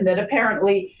wrecked and that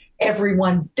apparently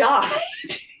everyone died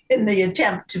in the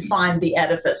attempt to find the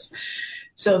edifice.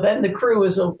 So then the crew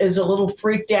is a little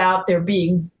freaked out. They're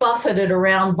being buffeted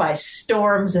around by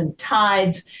storms and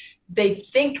tides. They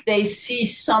think they see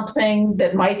something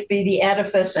that might be the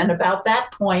edifice. And about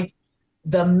that point,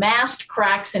 the mast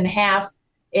cracks in half.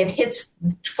 It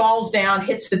falls down,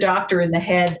 hits the doctor in the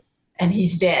head, and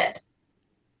he's dead.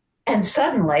 And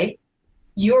suddenly,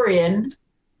 you're in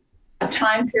a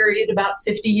time period about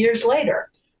 50 years later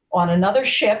on another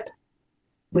ship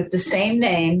with the same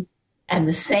name and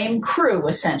the same crew,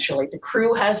 essentially. The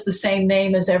crew has the same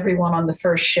name as everyone on the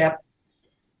first ship.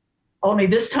 Only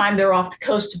this time they're off the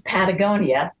coast of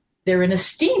Patagonia. They're in a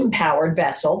steam-powered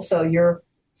vessel, so you're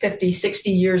 50,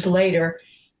 60 years later,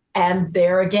 and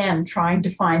they're again trying to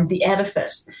find the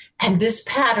edifice. And this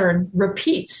pattern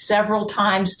repeats several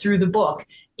times through the book.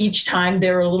 Each time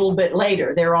they're a little bit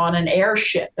later. They're on an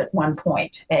airship at one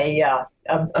point, a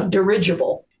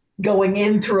dirigible, going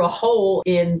in through a hole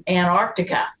in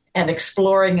Antarctica and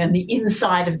exploring on the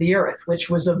inside of the Earth, which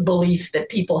was a belief that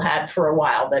people had for a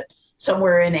while, that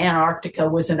somewhere in Antarctica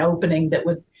was an opening that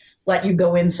would let you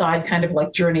go inside, kind of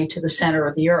like Journey to the Center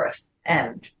of the Earth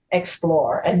and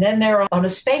explore. And then they're on a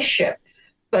spaceship.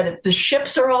 But the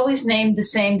ships are always named the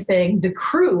same thing. The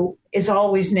crew is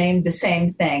always named the same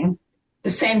thing. The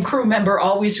same crew member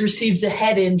always receives a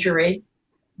head injury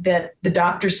that the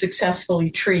doctor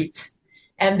successfully treats.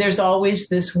 And there's always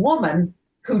this woman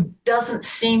who doesn't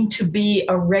seem to be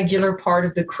a regular part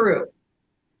of the crew.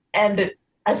 And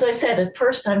as I said, at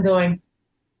first I'm going,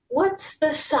 what's the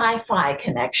sci-fi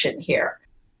connection here?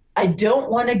 I don't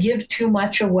want to give too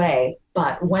much away,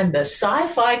 but when the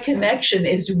sci-fi connection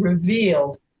is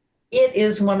revealed, it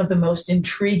is one of the most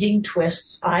intriguing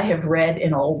twists I have read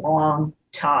in a long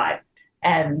time.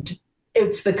 And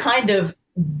it's the kind of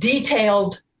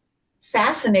detailed,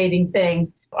 fascinating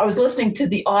thing. I was listening to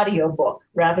the audiobook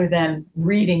rather than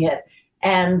reading it.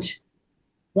 And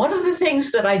one of the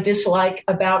things that I dislike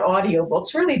about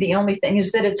audiobooks, really the only thing,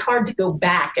 is that it's hard to go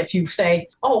back if you say,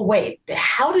 oh, wait,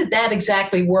 how did that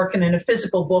exactly work? And in a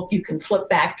physical book, you can flip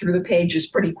back through the pages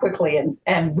pretty quickly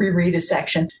and reread a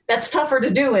section. That's tougher to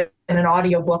do in an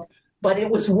audiobook, but it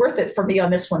was worth it for me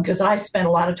on this one because I spent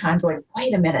a lot of time going,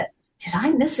 wait a minute, did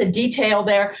I miss a detail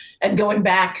there? And going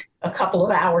back a couple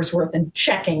of hours worth and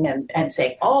checking and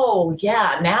saying, oh,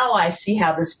 yeah, now I see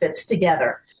how this fits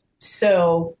together.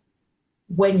 So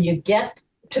when you get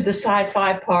to the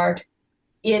sci-fi part,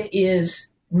 it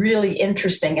is really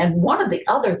interesting. And one of the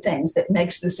other things that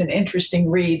makes this an interesting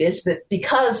read is that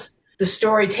because the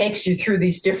story takes you through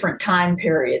these different time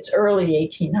periods, early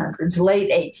 1800s,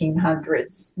 late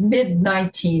 1800s,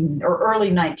 mid-19 or early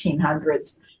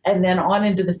 1900s, and then on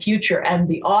into the future, and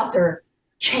the author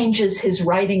changes his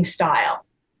writing style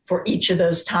for each of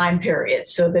those time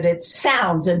periods so that it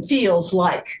sounds and feels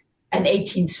like an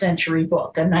 18th century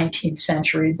book, a 19th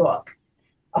century book,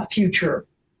 a future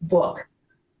book.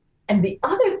 And the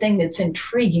other thing that's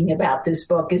intriguing about this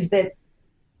book is that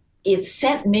it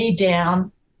sent me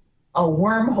down a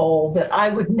wormhole that I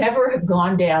would never have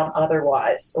gone down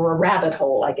otherwise, or a rabbit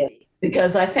hole, I guess,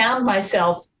 because I found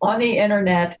myself on the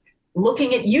internet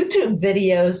looking at YouTube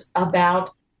videos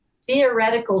about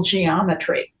theoretical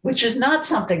geometry, which is not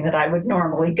something that I would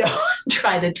normally go and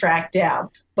try to track down.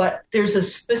 But there's a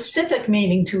specific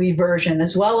meaning to eversion,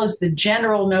 as well as the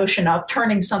general notion of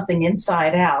turning something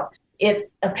inside out.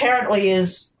 It apparently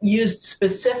is used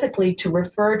specifically to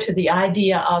refer to the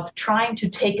idea of trying to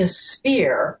take a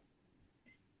sphere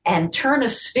and turn a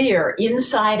sphere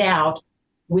inside out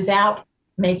without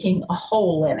making a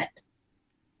hole in it.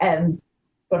 And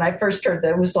when I first heard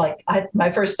that, it was like,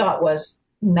 my first thought was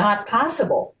not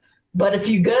possible. But if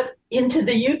you get into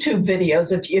the YouTube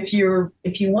videos, if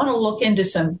you want to look into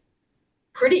some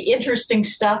pretty interesting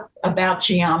stuff about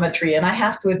geometry, and I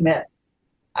have to admit,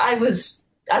 I was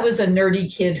a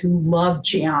nerdy kid who loved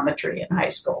geometry in high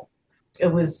school. It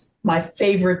was my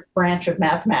favorite branch of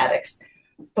mathematics.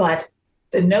 But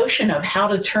the notion of how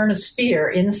to turn a sphere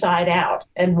inside out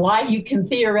and why you can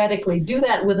theoretically do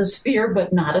that with a sphere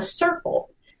but not a circle,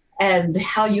 and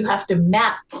how you have to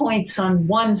map points on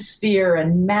one sphere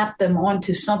and map them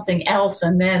onto something else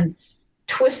and then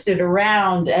twist it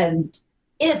around. And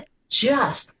it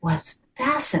just was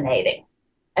fascinating.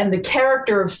 And the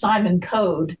character of Simon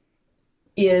Code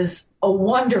is a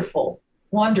wonderful,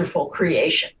 wonderful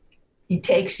creation. He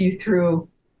takes you through,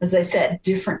 as I said,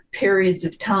 different periods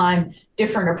of time,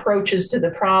 different approaches to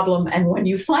the problem. And when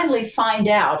you finally find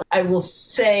out, I will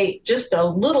say just a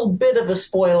little bit of a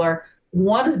spoiler,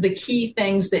 one of the key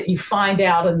things that you find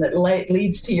out and that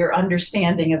leads to your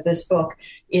understanding of this book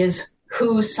is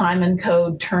who Simon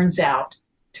Code turns out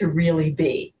to really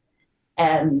be.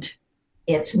 And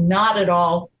it's not at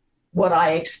all what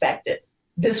I expected.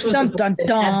 This was it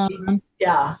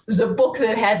was a book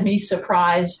that had me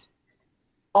surprised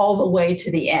all the way to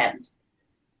the end.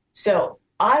 So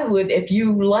I would, if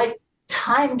you like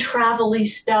time travel-y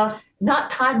stuff,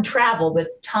 not time travel,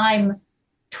 but time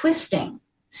twisting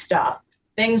stuff,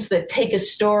 things that take a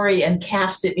story and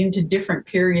cast it into different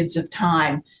periods of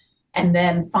time and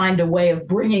then find a way of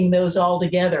bringing those all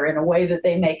together in a way that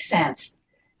they make sense.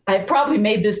 I've probably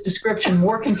made this description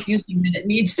more confusing than it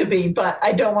needs to be, but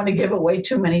I don't want to give away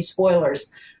too many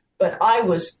spoilers. But I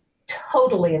was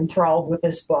totally enthralled with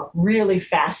this book, really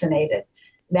fascinated.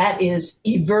 That is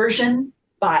Eversion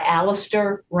by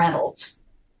Alistair Reynolds.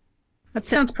 That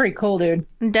sounds pretty cool, dude.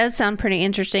 It does sound pretty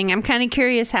interesting. I'm kind of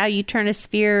curious how you turn a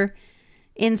sphere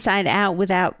inside out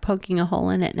without poking a hole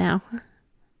in it now.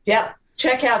 Yep.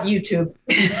 Check out YouTube.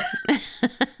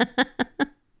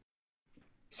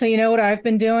 So you know what I've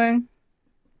been doing?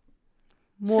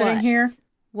 What? Sitting here?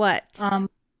 What?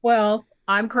 Well,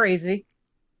 I'm crazy.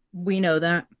 We know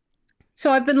that.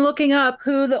 So I've been looking up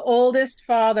who the oldest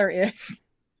father is.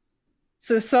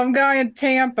 So some guy in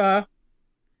Tampa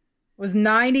was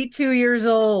 92 years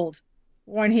old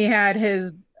when he had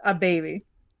a baby.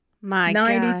 My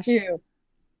 92. gosh.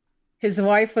 His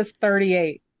wife was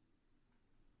 38.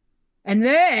 And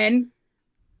then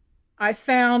I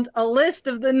found a list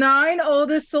of the 9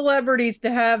 oldest celebrities to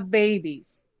have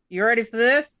babies. You ready for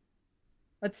this?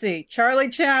 Let's see. Charlie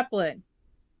Chaplin,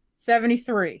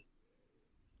 73.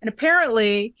 And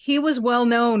apparently he was well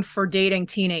known for dating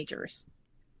teenagers.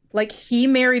 Like, he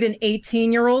married an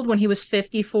 18-year-old when he was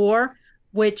 54,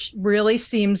 which really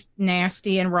seems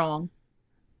nasty and wrong.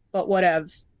 But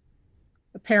whatevs.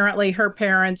 Apparently her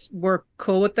parents were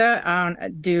cool with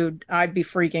that. Dude, I'd be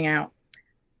freaking out.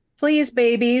 Please,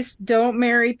 babies, don't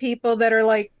marry people that are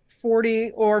like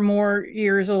 40 or more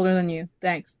years older than you.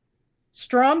 Thanks.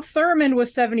 Strom Thurmond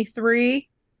was 73.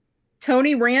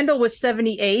 Tony Randall was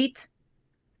 78.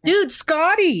 Dude,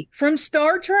 Scotty from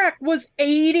Star Trek was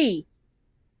 80.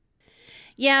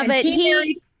 Yeah, And but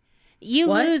you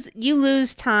What?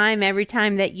 lose time every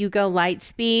time that you go light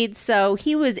speed. So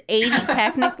he was 80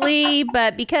 technically,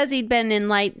 but because he'd been in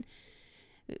light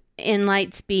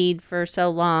speed for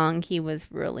so long, he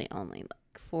was really only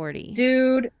like 40.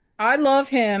 Dude, I love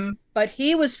him, but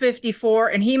he was 54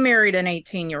 and he married an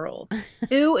 18-year-old.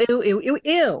 Ew, ew, ew, ew,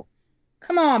 ew.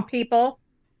 Come on, people.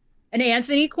 And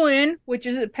Anthony Quinn, which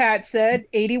is, Pat said,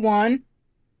 81.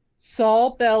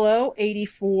 Saul Bellow,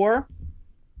 84.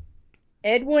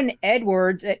 Edwin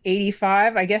Edwards at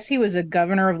 85. I guess he was a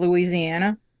governor of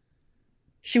Louisiana.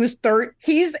 He's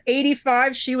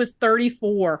 85. She was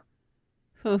 34.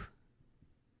 Whew.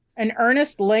 And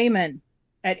Ernest Lehman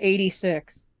at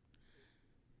 86.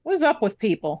 What's up with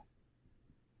people?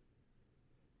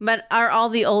 But are all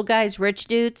the old guys rich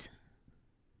dudes?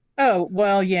 Oh,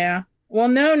 well, yeah. Well,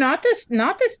 no, not this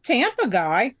Tampa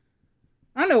guy.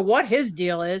 I don't know what his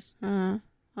deal is.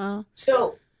 Well,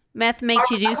 So meth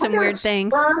makes you do some weird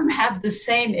things. Sperm have the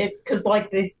same, because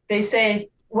like they say,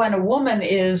 when a woman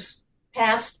is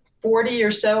past 40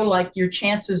 or so, like your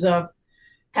chances of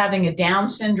having a Down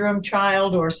syndrome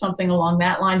child or something along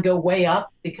that line go way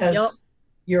up because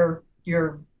your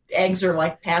eggs are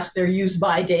like past their use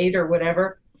by date or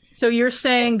whatever. So you're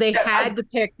saying they had to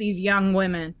pick these young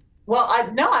women? Well,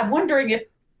 I'm wondering if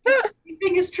the same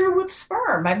thing is true with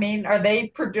sperm. I mean, are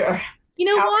they You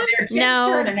know what?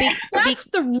 No,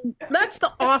 that's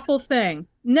the awful thing.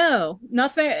 No,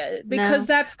 nothing, because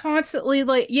that's constantly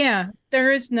like,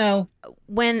 there is no.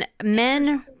 When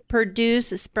men produce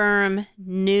sperm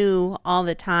new all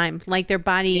the time, like their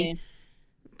body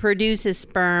produces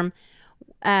sperm,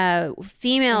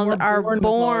 females are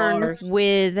born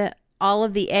with all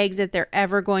of the eggs that they're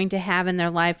ever going to have in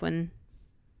their life. When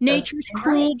nature's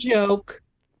cruel joke.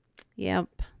 Yep.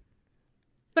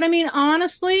 But I mean,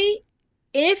 honestly,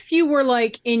 if you were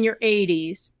like in your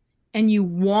 80s and you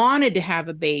wanted to have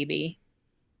a baby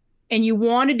and you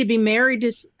wanted to be married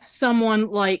to someone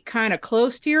like kind of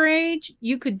close to your age,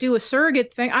 you could do a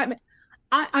surrogate thing.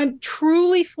 I'm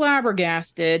truly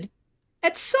flabbergasted.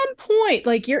 At some point,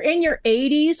 like you're in your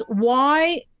 80s,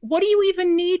 what do you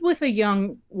even need with a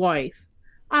young wife?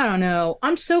 I don't know.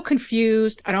 I'm so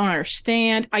confused. I don't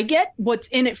understand. I get what's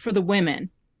in it for the women.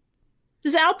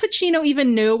 Does Al Pacino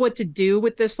even know what to do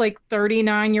with this like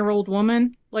 39-year-old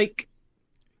woman? Like,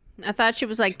 I thought she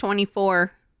was like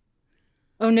 24.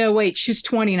 Oh no, wait, she's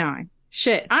 29.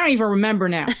 Shit, I don't even remember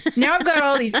now. Now I've got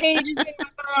all these ages in my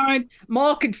mind. I'm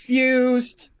all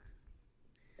confused.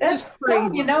 That's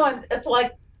crazy. Well, it's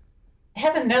like,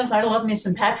 heaven knows I love me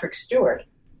some Patrick Stewart,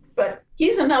 but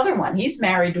he's another one. He's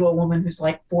married to a woman who's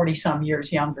like 40 some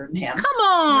years younger than him. Come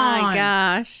on. My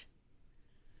gosh.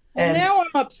 And now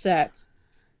I'm upset.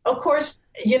 Of course,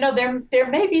 there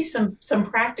may be some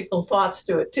practical thoughts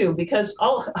to it too, because a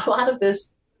lot of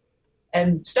this,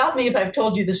 and stop me if I've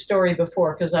told you this story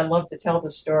before, because I love to tell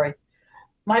this story.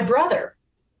 My brother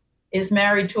is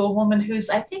married to a woman who's,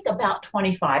 I think, about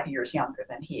 25 years younger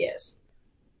than he is.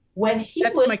 When he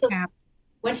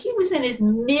was in his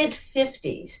mid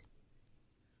 50s,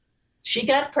 she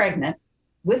got pregnant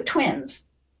with twins.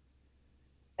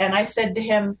 And I said to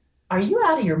him, "Are you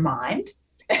out of your mind?"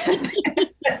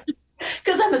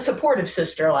 Because I'm a supportive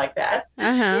sister like that.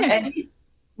 Uh-huh. And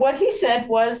what he said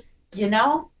was,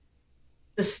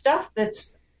 the stuff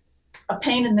that's a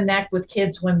pain in the neck with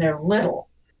kids when they're little,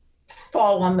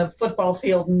 fall on the football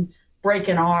field and break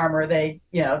an arm, or he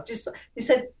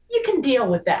said, you can deal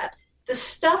with that. The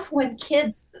stuff when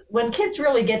kids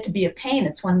really get to be a pain,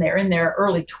 it's when they're in their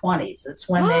early 20s. It's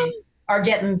when they are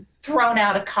getting thrown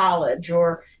out of college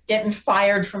or getting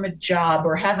fired from a job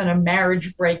or having a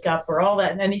marriage breakup or all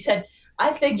that. And then he said,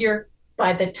 I figure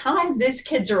by the time these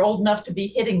kids are old enough to be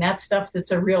hitting that stuff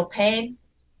that's a real pain,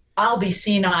 I'll be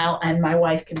senile and my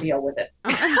wife can deal with it.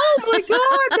 Oh my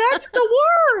God, that's the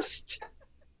worst.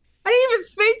 I didn't even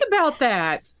think about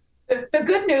that. The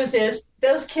good news is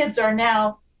those kids are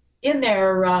now in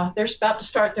their, they're about to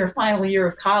start their final year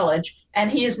of college,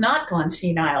 and he has not gone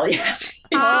senile yet.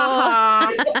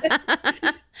 Oh.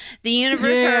 The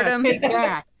universe heard him. Take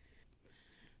that.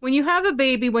 When you have a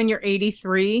baby when you're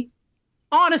 83,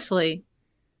 honestly,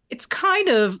 it's kind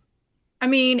of,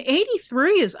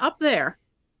 83 is up there.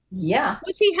 Yeah.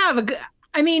 Does he have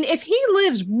if he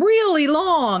lives really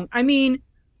long,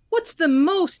 what's the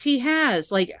most he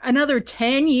has? Like another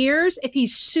 10 years if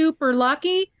he's super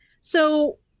lucky?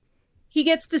 So he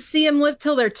gets to see him live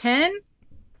till they're 10?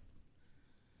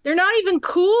 They're not even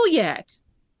cool yet.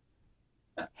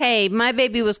 Hey, my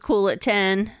baby was cool at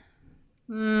 10.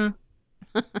 You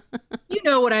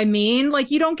know what I mean?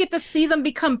 Like, you don't get to see them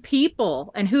become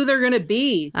people and who they're going to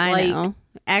be. I know.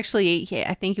 Actually,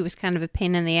 I think he was kind of a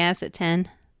pain in the ass at 10.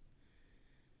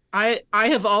 I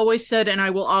have always said, and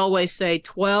I will always say,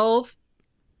 12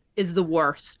 is the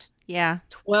worst. Yeah.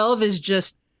 12 is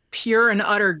just pure and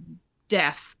utter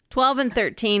death. 12 and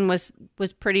 13 was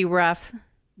pretty rough.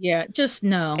 Yeah, just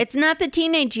no. It's not the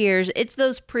teenage years. It's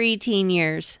those pre-teen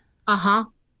years. Uh-huh.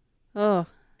 Oh.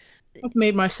 I've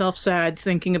made myself sad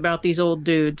thinking about these old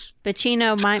dudes.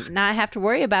 Pacino might not have to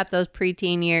worry about those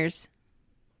pre-teen years.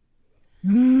 I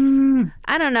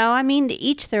don't know. To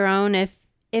each their own. If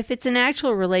it's an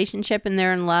actual relationship and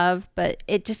they're in love, but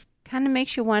it just kind of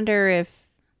makes you wonder if...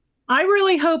 I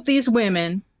really hope these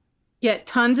women get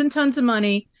tons and tons of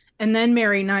money and then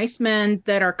marry nice men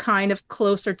that are kind of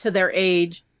closer to their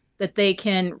age that they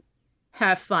can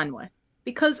have fun with.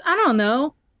 Because, I don't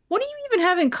know, what do you even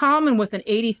have in common with an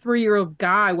 83-year-old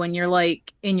guy when you're,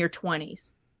 like, in your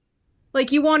 20s?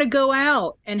 Like, you want to go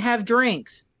out and have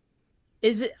drinks.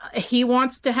 He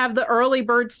wants to have the early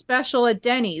bird special at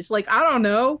Denny's. Like, I don't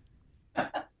know.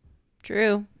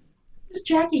 True. It was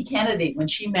Jackie Kennedy when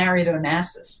she married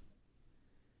Onassis.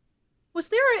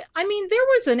 there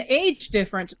was an age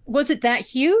difference. Was it that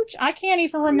huge? I can't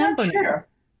even remember. I'm not sure.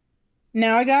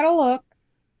 Now I gotta look.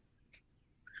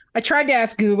 I tried to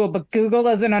ask Google, but Google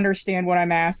doesn't understand what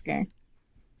I'm asking.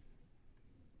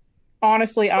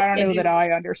 Honestly, I don't know that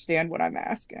I understand what I'm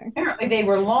asking. Apparently, they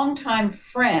were longtime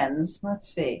friends. Let's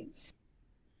see.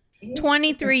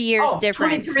 23 years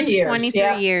difference. 23 years.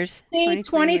 23 years. See,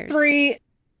 23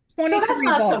 So that's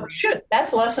not so good.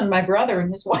 That's less than my brother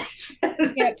and his wife.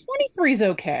 Yeah, 23 is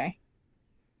okay.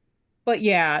 But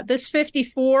yeah, this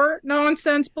 54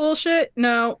 nonsense bullshit,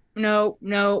 no.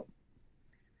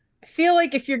 I feel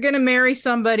like if you're going to marry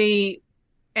somebody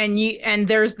and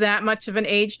there's that much of an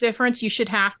age difference, you should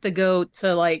have to go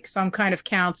to like some kind of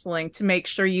counseling to make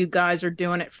sure you guys are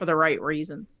doing it for the right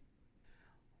reasons.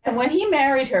 And when he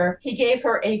married her, he gave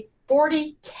her a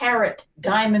 40-carat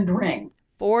diamond ring.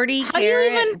 40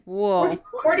 carat? Whoa.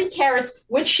 40 carats,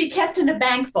 which she kept in a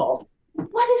bank vault.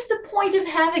 What is the point of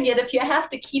having it if you have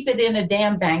to keep it in a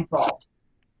damn bank vault?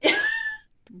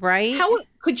 Right? How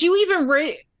could you even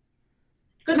raise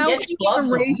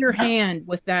your hand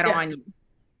with that on you?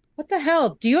 What the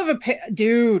hell? Do you have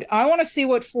dude, I want to see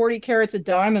what 40 carats of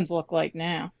diamonds look like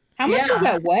now. How much does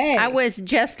that weigh? I was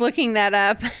just looking that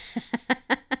up.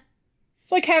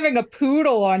 It's like having a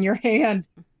poodle on your hand.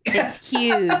 It's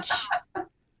huge.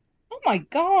 Oh my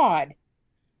God.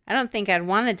 I don't think I'd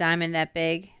want a diamond that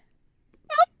big.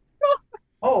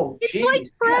 Oh, it's like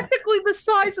practically the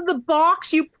size of the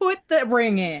box you put the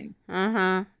ring in.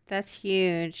 Uh-huh. That's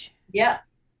huge. Yeah.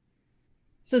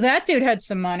 So that dude had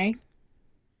some money.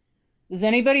 Does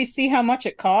anybody see how much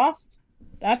it cost?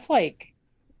 That's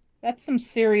some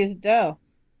serious dough.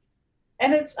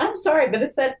 And I'm sorry, but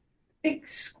it's that big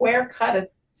square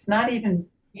cut. It's not even.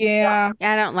 Yeah.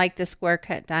 I don't like the square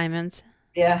cut diamonds.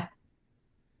 Yeah.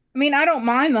 I mean, I don't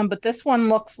mind them, but this one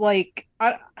looks like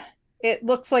it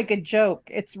looks like a joke.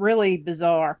 It's really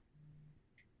bizarre.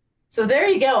 So there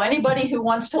you go. Anybody who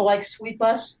wants to like sweep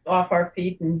us off our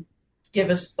feet and give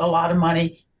us a lot of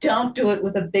money, don't do it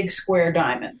with a big square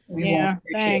diamond. We won't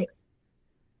appreciate thanks. it.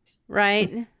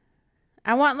 Right.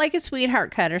 I want like a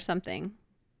sweetheart cut or something.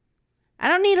 I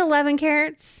don't need 11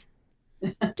 carats.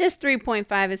 Just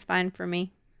 3.5 is fine for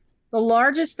me. The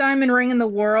largest diamond ring in the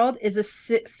world is a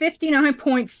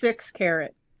 59.6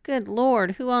 carat. Good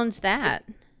Lord. Who owns that?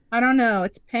 I don't know.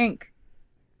 It's pink.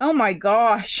 Oh my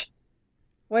gosh.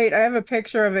 Wait, I have a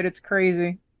picture of it. It's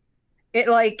crazy. It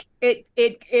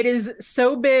is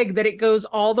so big that it goes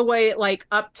all the way like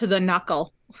up to the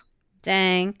knuckle.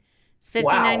 Dang. It's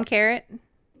 59 carat.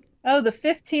 Oh, the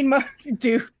 15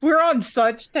 dude, we're on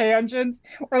such tangents.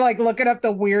 We're like looking up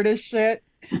the weirdest shit.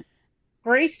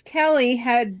 Grace Kelly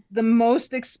had the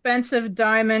most expensive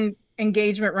diamond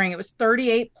engagement ring. It was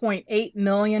 $38.8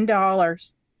 million.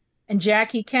 And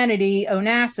Jackie Kennedy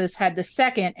Onassis had the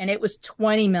second, and it was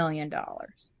 $20 million.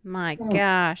 My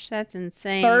gosh, that's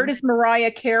insane. Third is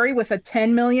Mariah Carey with a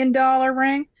 $10 million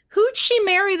ring. Who'd she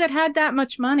marry that had that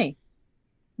much money?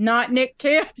 Not Nick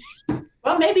Cannon.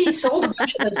 Well, maybe he sold a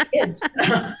bunch of those kids.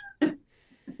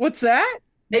 What's that?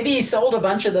 Maybe he sold a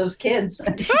bunch of those kids.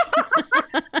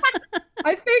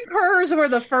 I think hers were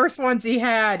the first ones he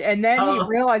had, and then he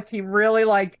realized he really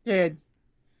liked kids.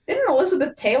 Didn't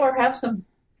Elizabeth Taylor have some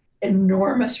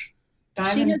enormous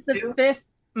diamonds? She has the fifth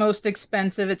most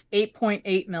expensive. It's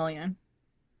 $8.8 million.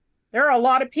 There are a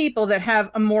lot of people that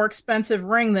have a more expensive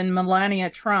ring than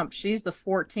Melania Trump. She's the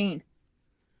 14th.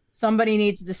 Somebody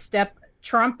needs to step.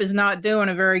 Trump is not doing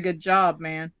a very good job,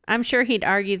 man. I'm sure he'd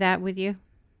argue that with you.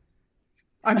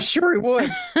 I'm sure he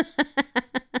would.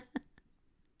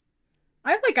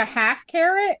 I have like a half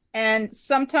carat, and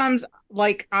sometimes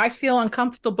like I feel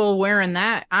uncomfortable wearing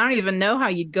that. I don't even know how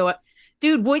you'd go up.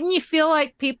 Dude, wouldn't you feel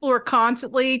like people were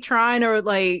constantly trying to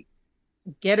like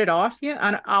get it off you?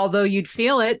 Although you'd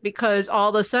feel it because all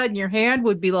of a sudden your hand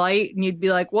would be light and you'd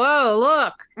be like, whoa,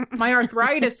 look, my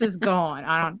arthritis is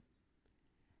gone.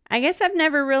 I guess I've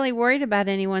never really worried about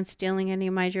anyone stealing any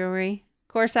of my jewelry.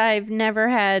 Of course, I've never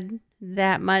had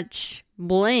that much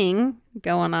bling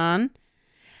going on.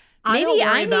 Maybe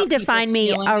I need to find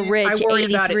me a rich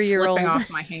 83-year-old. Off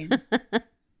my hand.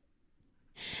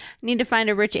 Need to find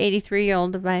a rich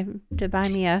 83-year-old to buy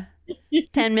me a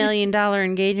 $10 million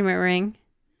engagement ring.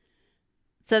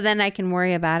 So then I can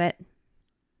worry about it.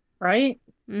 Right?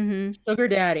 Mm-hmm. Sugar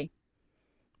daddy.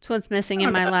 That's what's missing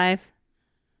in my life.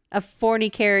 A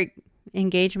 40-carat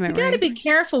engagement ring. You got to be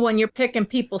careful when you're picking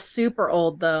people super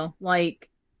old, though. Like,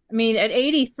 I mean, at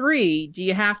 83, do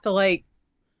you have to, like,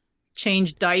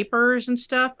 change diapers and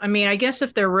stuff? I mean, I guess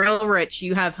if they're real rich,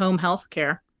 you have home health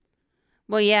care.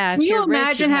 Well, yeah. Can you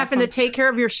imagine having to take care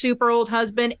of your super old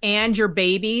husband and your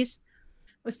babies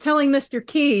was telling Mr.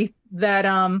 Keith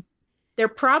that they're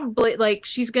probably like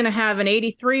she's going to have an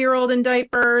 83-year-old in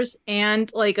diapers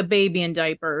and like a baby in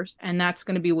diapers, and that's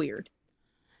going to be weird.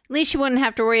 At least you wouldn't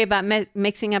have to worry about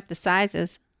mixing up the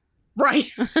sizes.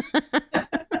 Right.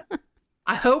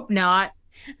 I hope not.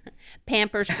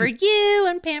 Pampers for you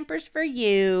and Pampers for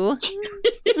you.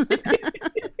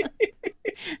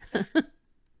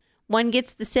 One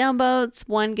gets the sailboats,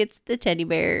 one gets the teddy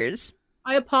bears.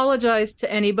 I apologize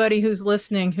to anybody who's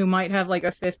listening who might have like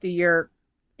a 50-year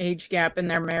age gap in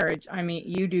their marriage. I mean,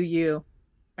 you do you,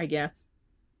 I guess.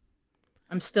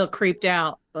 I'm still creeped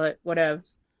out, but whatever.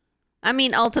 I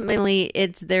mean, ultimately,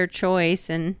 it's their choice,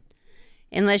 and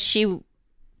unless she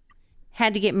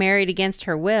had to get married against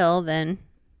her will, then,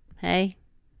 hey.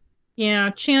 Yeah,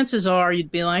 chances are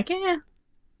you'd be like,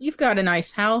 you've got a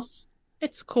nice house.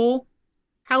 It's cool.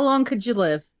 How long could you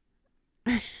live?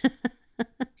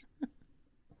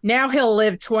 Now he'll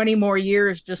live 20 more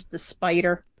years just to spite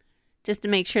her. Just to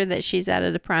make sure that she's out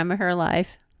of the prime of her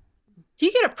life. Do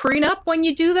you get a prenup when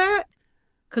you do that?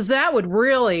 Because that would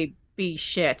really be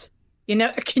shit. You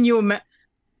know, can you imagine?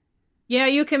 Yeah,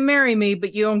 you can marry me,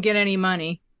 but you don't get any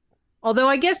money. Although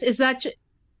I guess,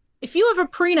 if you have a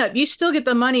prenup, you still get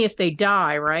the money if they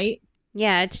die, right?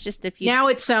 Yeah, it's just if you... Now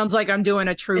it sounds like I'm doing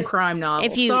a true crime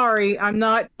novel. Sorry, I'm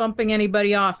not bumping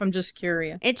anybody off. I'm just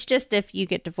curious. It's just if you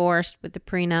get divorced with the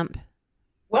prenup.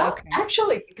 Well,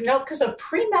 actually, no, because a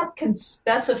prenup can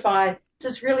specify...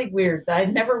 This is really weird. I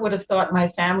never would have thought my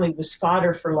family was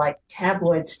fodder for, like,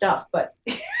 tabloid stuff. But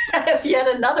if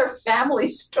yet another family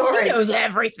story... She knows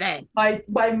everything.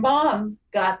 My mom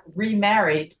got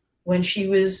remarried when she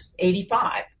was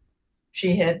 85.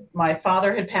 My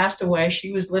father had passed away.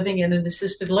 She was living in an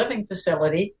assisted living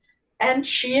facility, and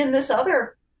she and this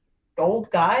other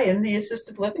old guy in the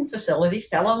assisted living facility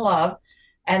fell in love,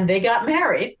 and they got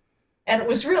married. And it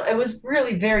was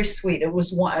really very sweet. It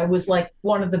was like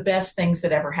one of the best things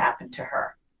that ever happened to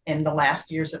her in the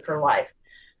last years of her life.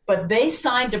 But they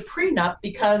signed a prenup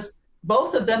because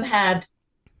both of them had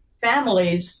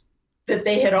families that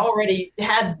they had already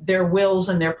had their wills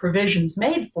and their provisions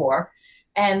made for.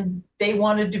 And they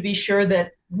wanted to be sure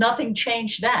that nothing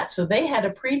changed that. So they had a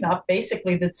prenup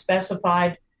basically that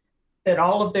specified that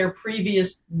all of their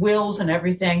previous wills and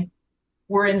everything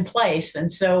were in place. And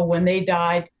so when they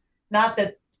died, not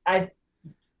that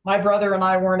my brother and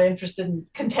I weren't interested in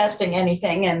contesting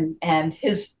anything, and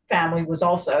his family was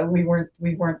also, we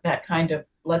weren't that kind of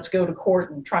let's go to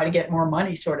court and try to get more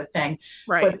money sort of thing.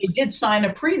 Right. But they did sign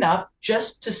a prenup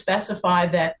just to specify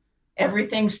that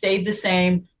everything stayed the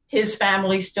same. His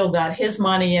family still got his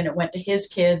money and it went to his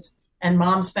kids, and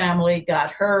mom's family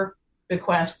got her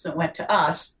bequests and went to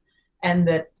us, and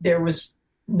that there was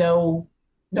no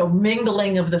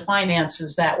mingling of the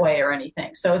finances that way or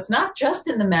anything. So it's not just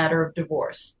in the matter of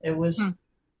divorce. It was,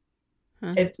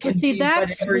 it can be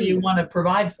whatever you want to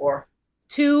provide for.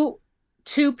 Two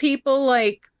people,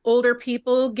 like older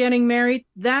people getting married,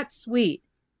 that's sweet.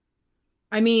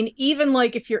 I mean, even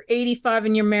like if you're 85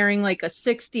 and you're marrying like a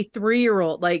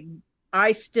 63-year-old, like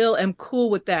I still am cool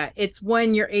with that. It's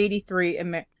when you're 83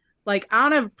 and like I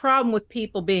don't have a problem with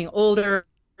people being older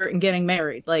and getting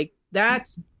married. Like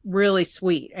that's really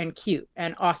sweet and cute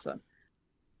and awesome.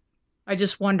 I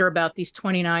just wonder about these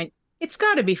 29. It's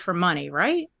got to be for money,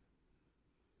 right?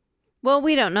 Well,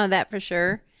 we don't know that for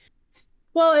sure.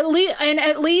 Well,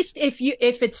 at least if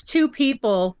it's two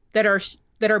people that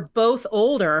are both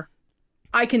older,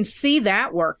 I can see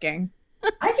that working.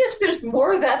 I guess there's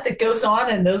more of that goes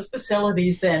on in those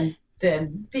facilities than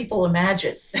people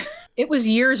imagine. It was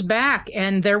years back,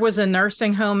 and there was a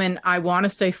nursing home in, I want to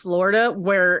say, Florida,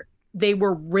 where they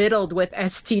were riddled with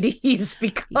STDs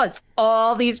because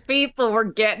all these people were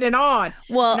getting it on.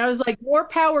 Well, and I was like, more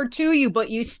power to you, but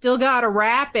you still got to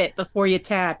wrap it before you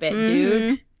tap it,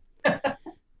 dude.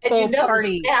 And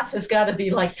the staff has got to be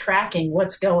like tracking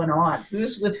what's going on,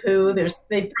 who's with who.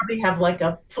 They probably have like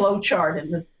a flow chart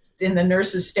in the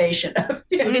nurse's station.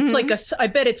 It's I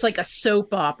bet it's like a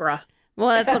soap opera. Well,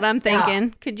 that's what I'm thinking.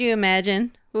 Yeah. Could you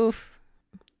imagine? Oof.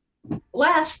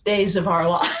 Last days of our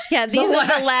lives. Yeah, these are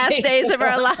the last days of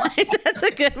our lives. That's a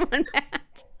good one,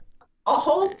 Matt. A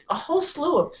whole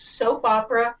slew of soap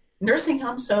opera, nursing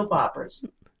home soap operas.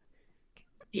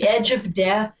 The Edge of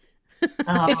Death.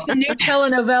 It's the new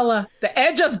telenovela, The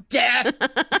Edge of Death.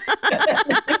 That's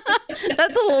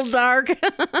a little dark.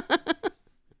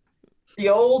 The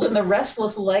Old and the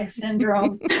Restless Leg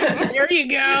Syndrome. There you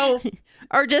go.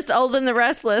 Or just Old and the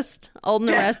Restless. Old and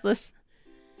the Restless.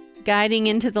 Guiding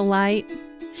into the light.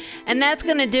 And that's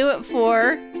going to do it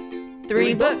for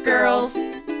Three Book Girls.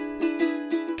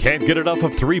 Can't get enough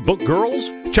of Three Book Girls?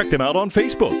 Check them out on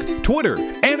Facebook, Twitter,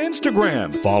 and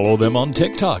Instagram. Follow them on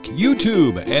TikTok,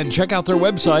 YouTube, and check out their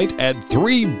website at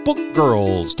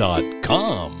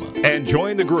threebookgirls.com. And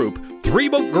join the group Three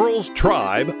Book Girls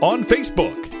Tribe on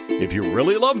Facebook. If you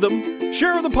really love them,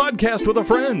 share the podcast with a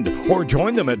friend or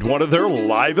join them at one of their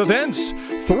live events.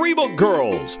 Three Book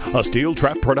Girls, a Steel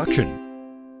Trap production.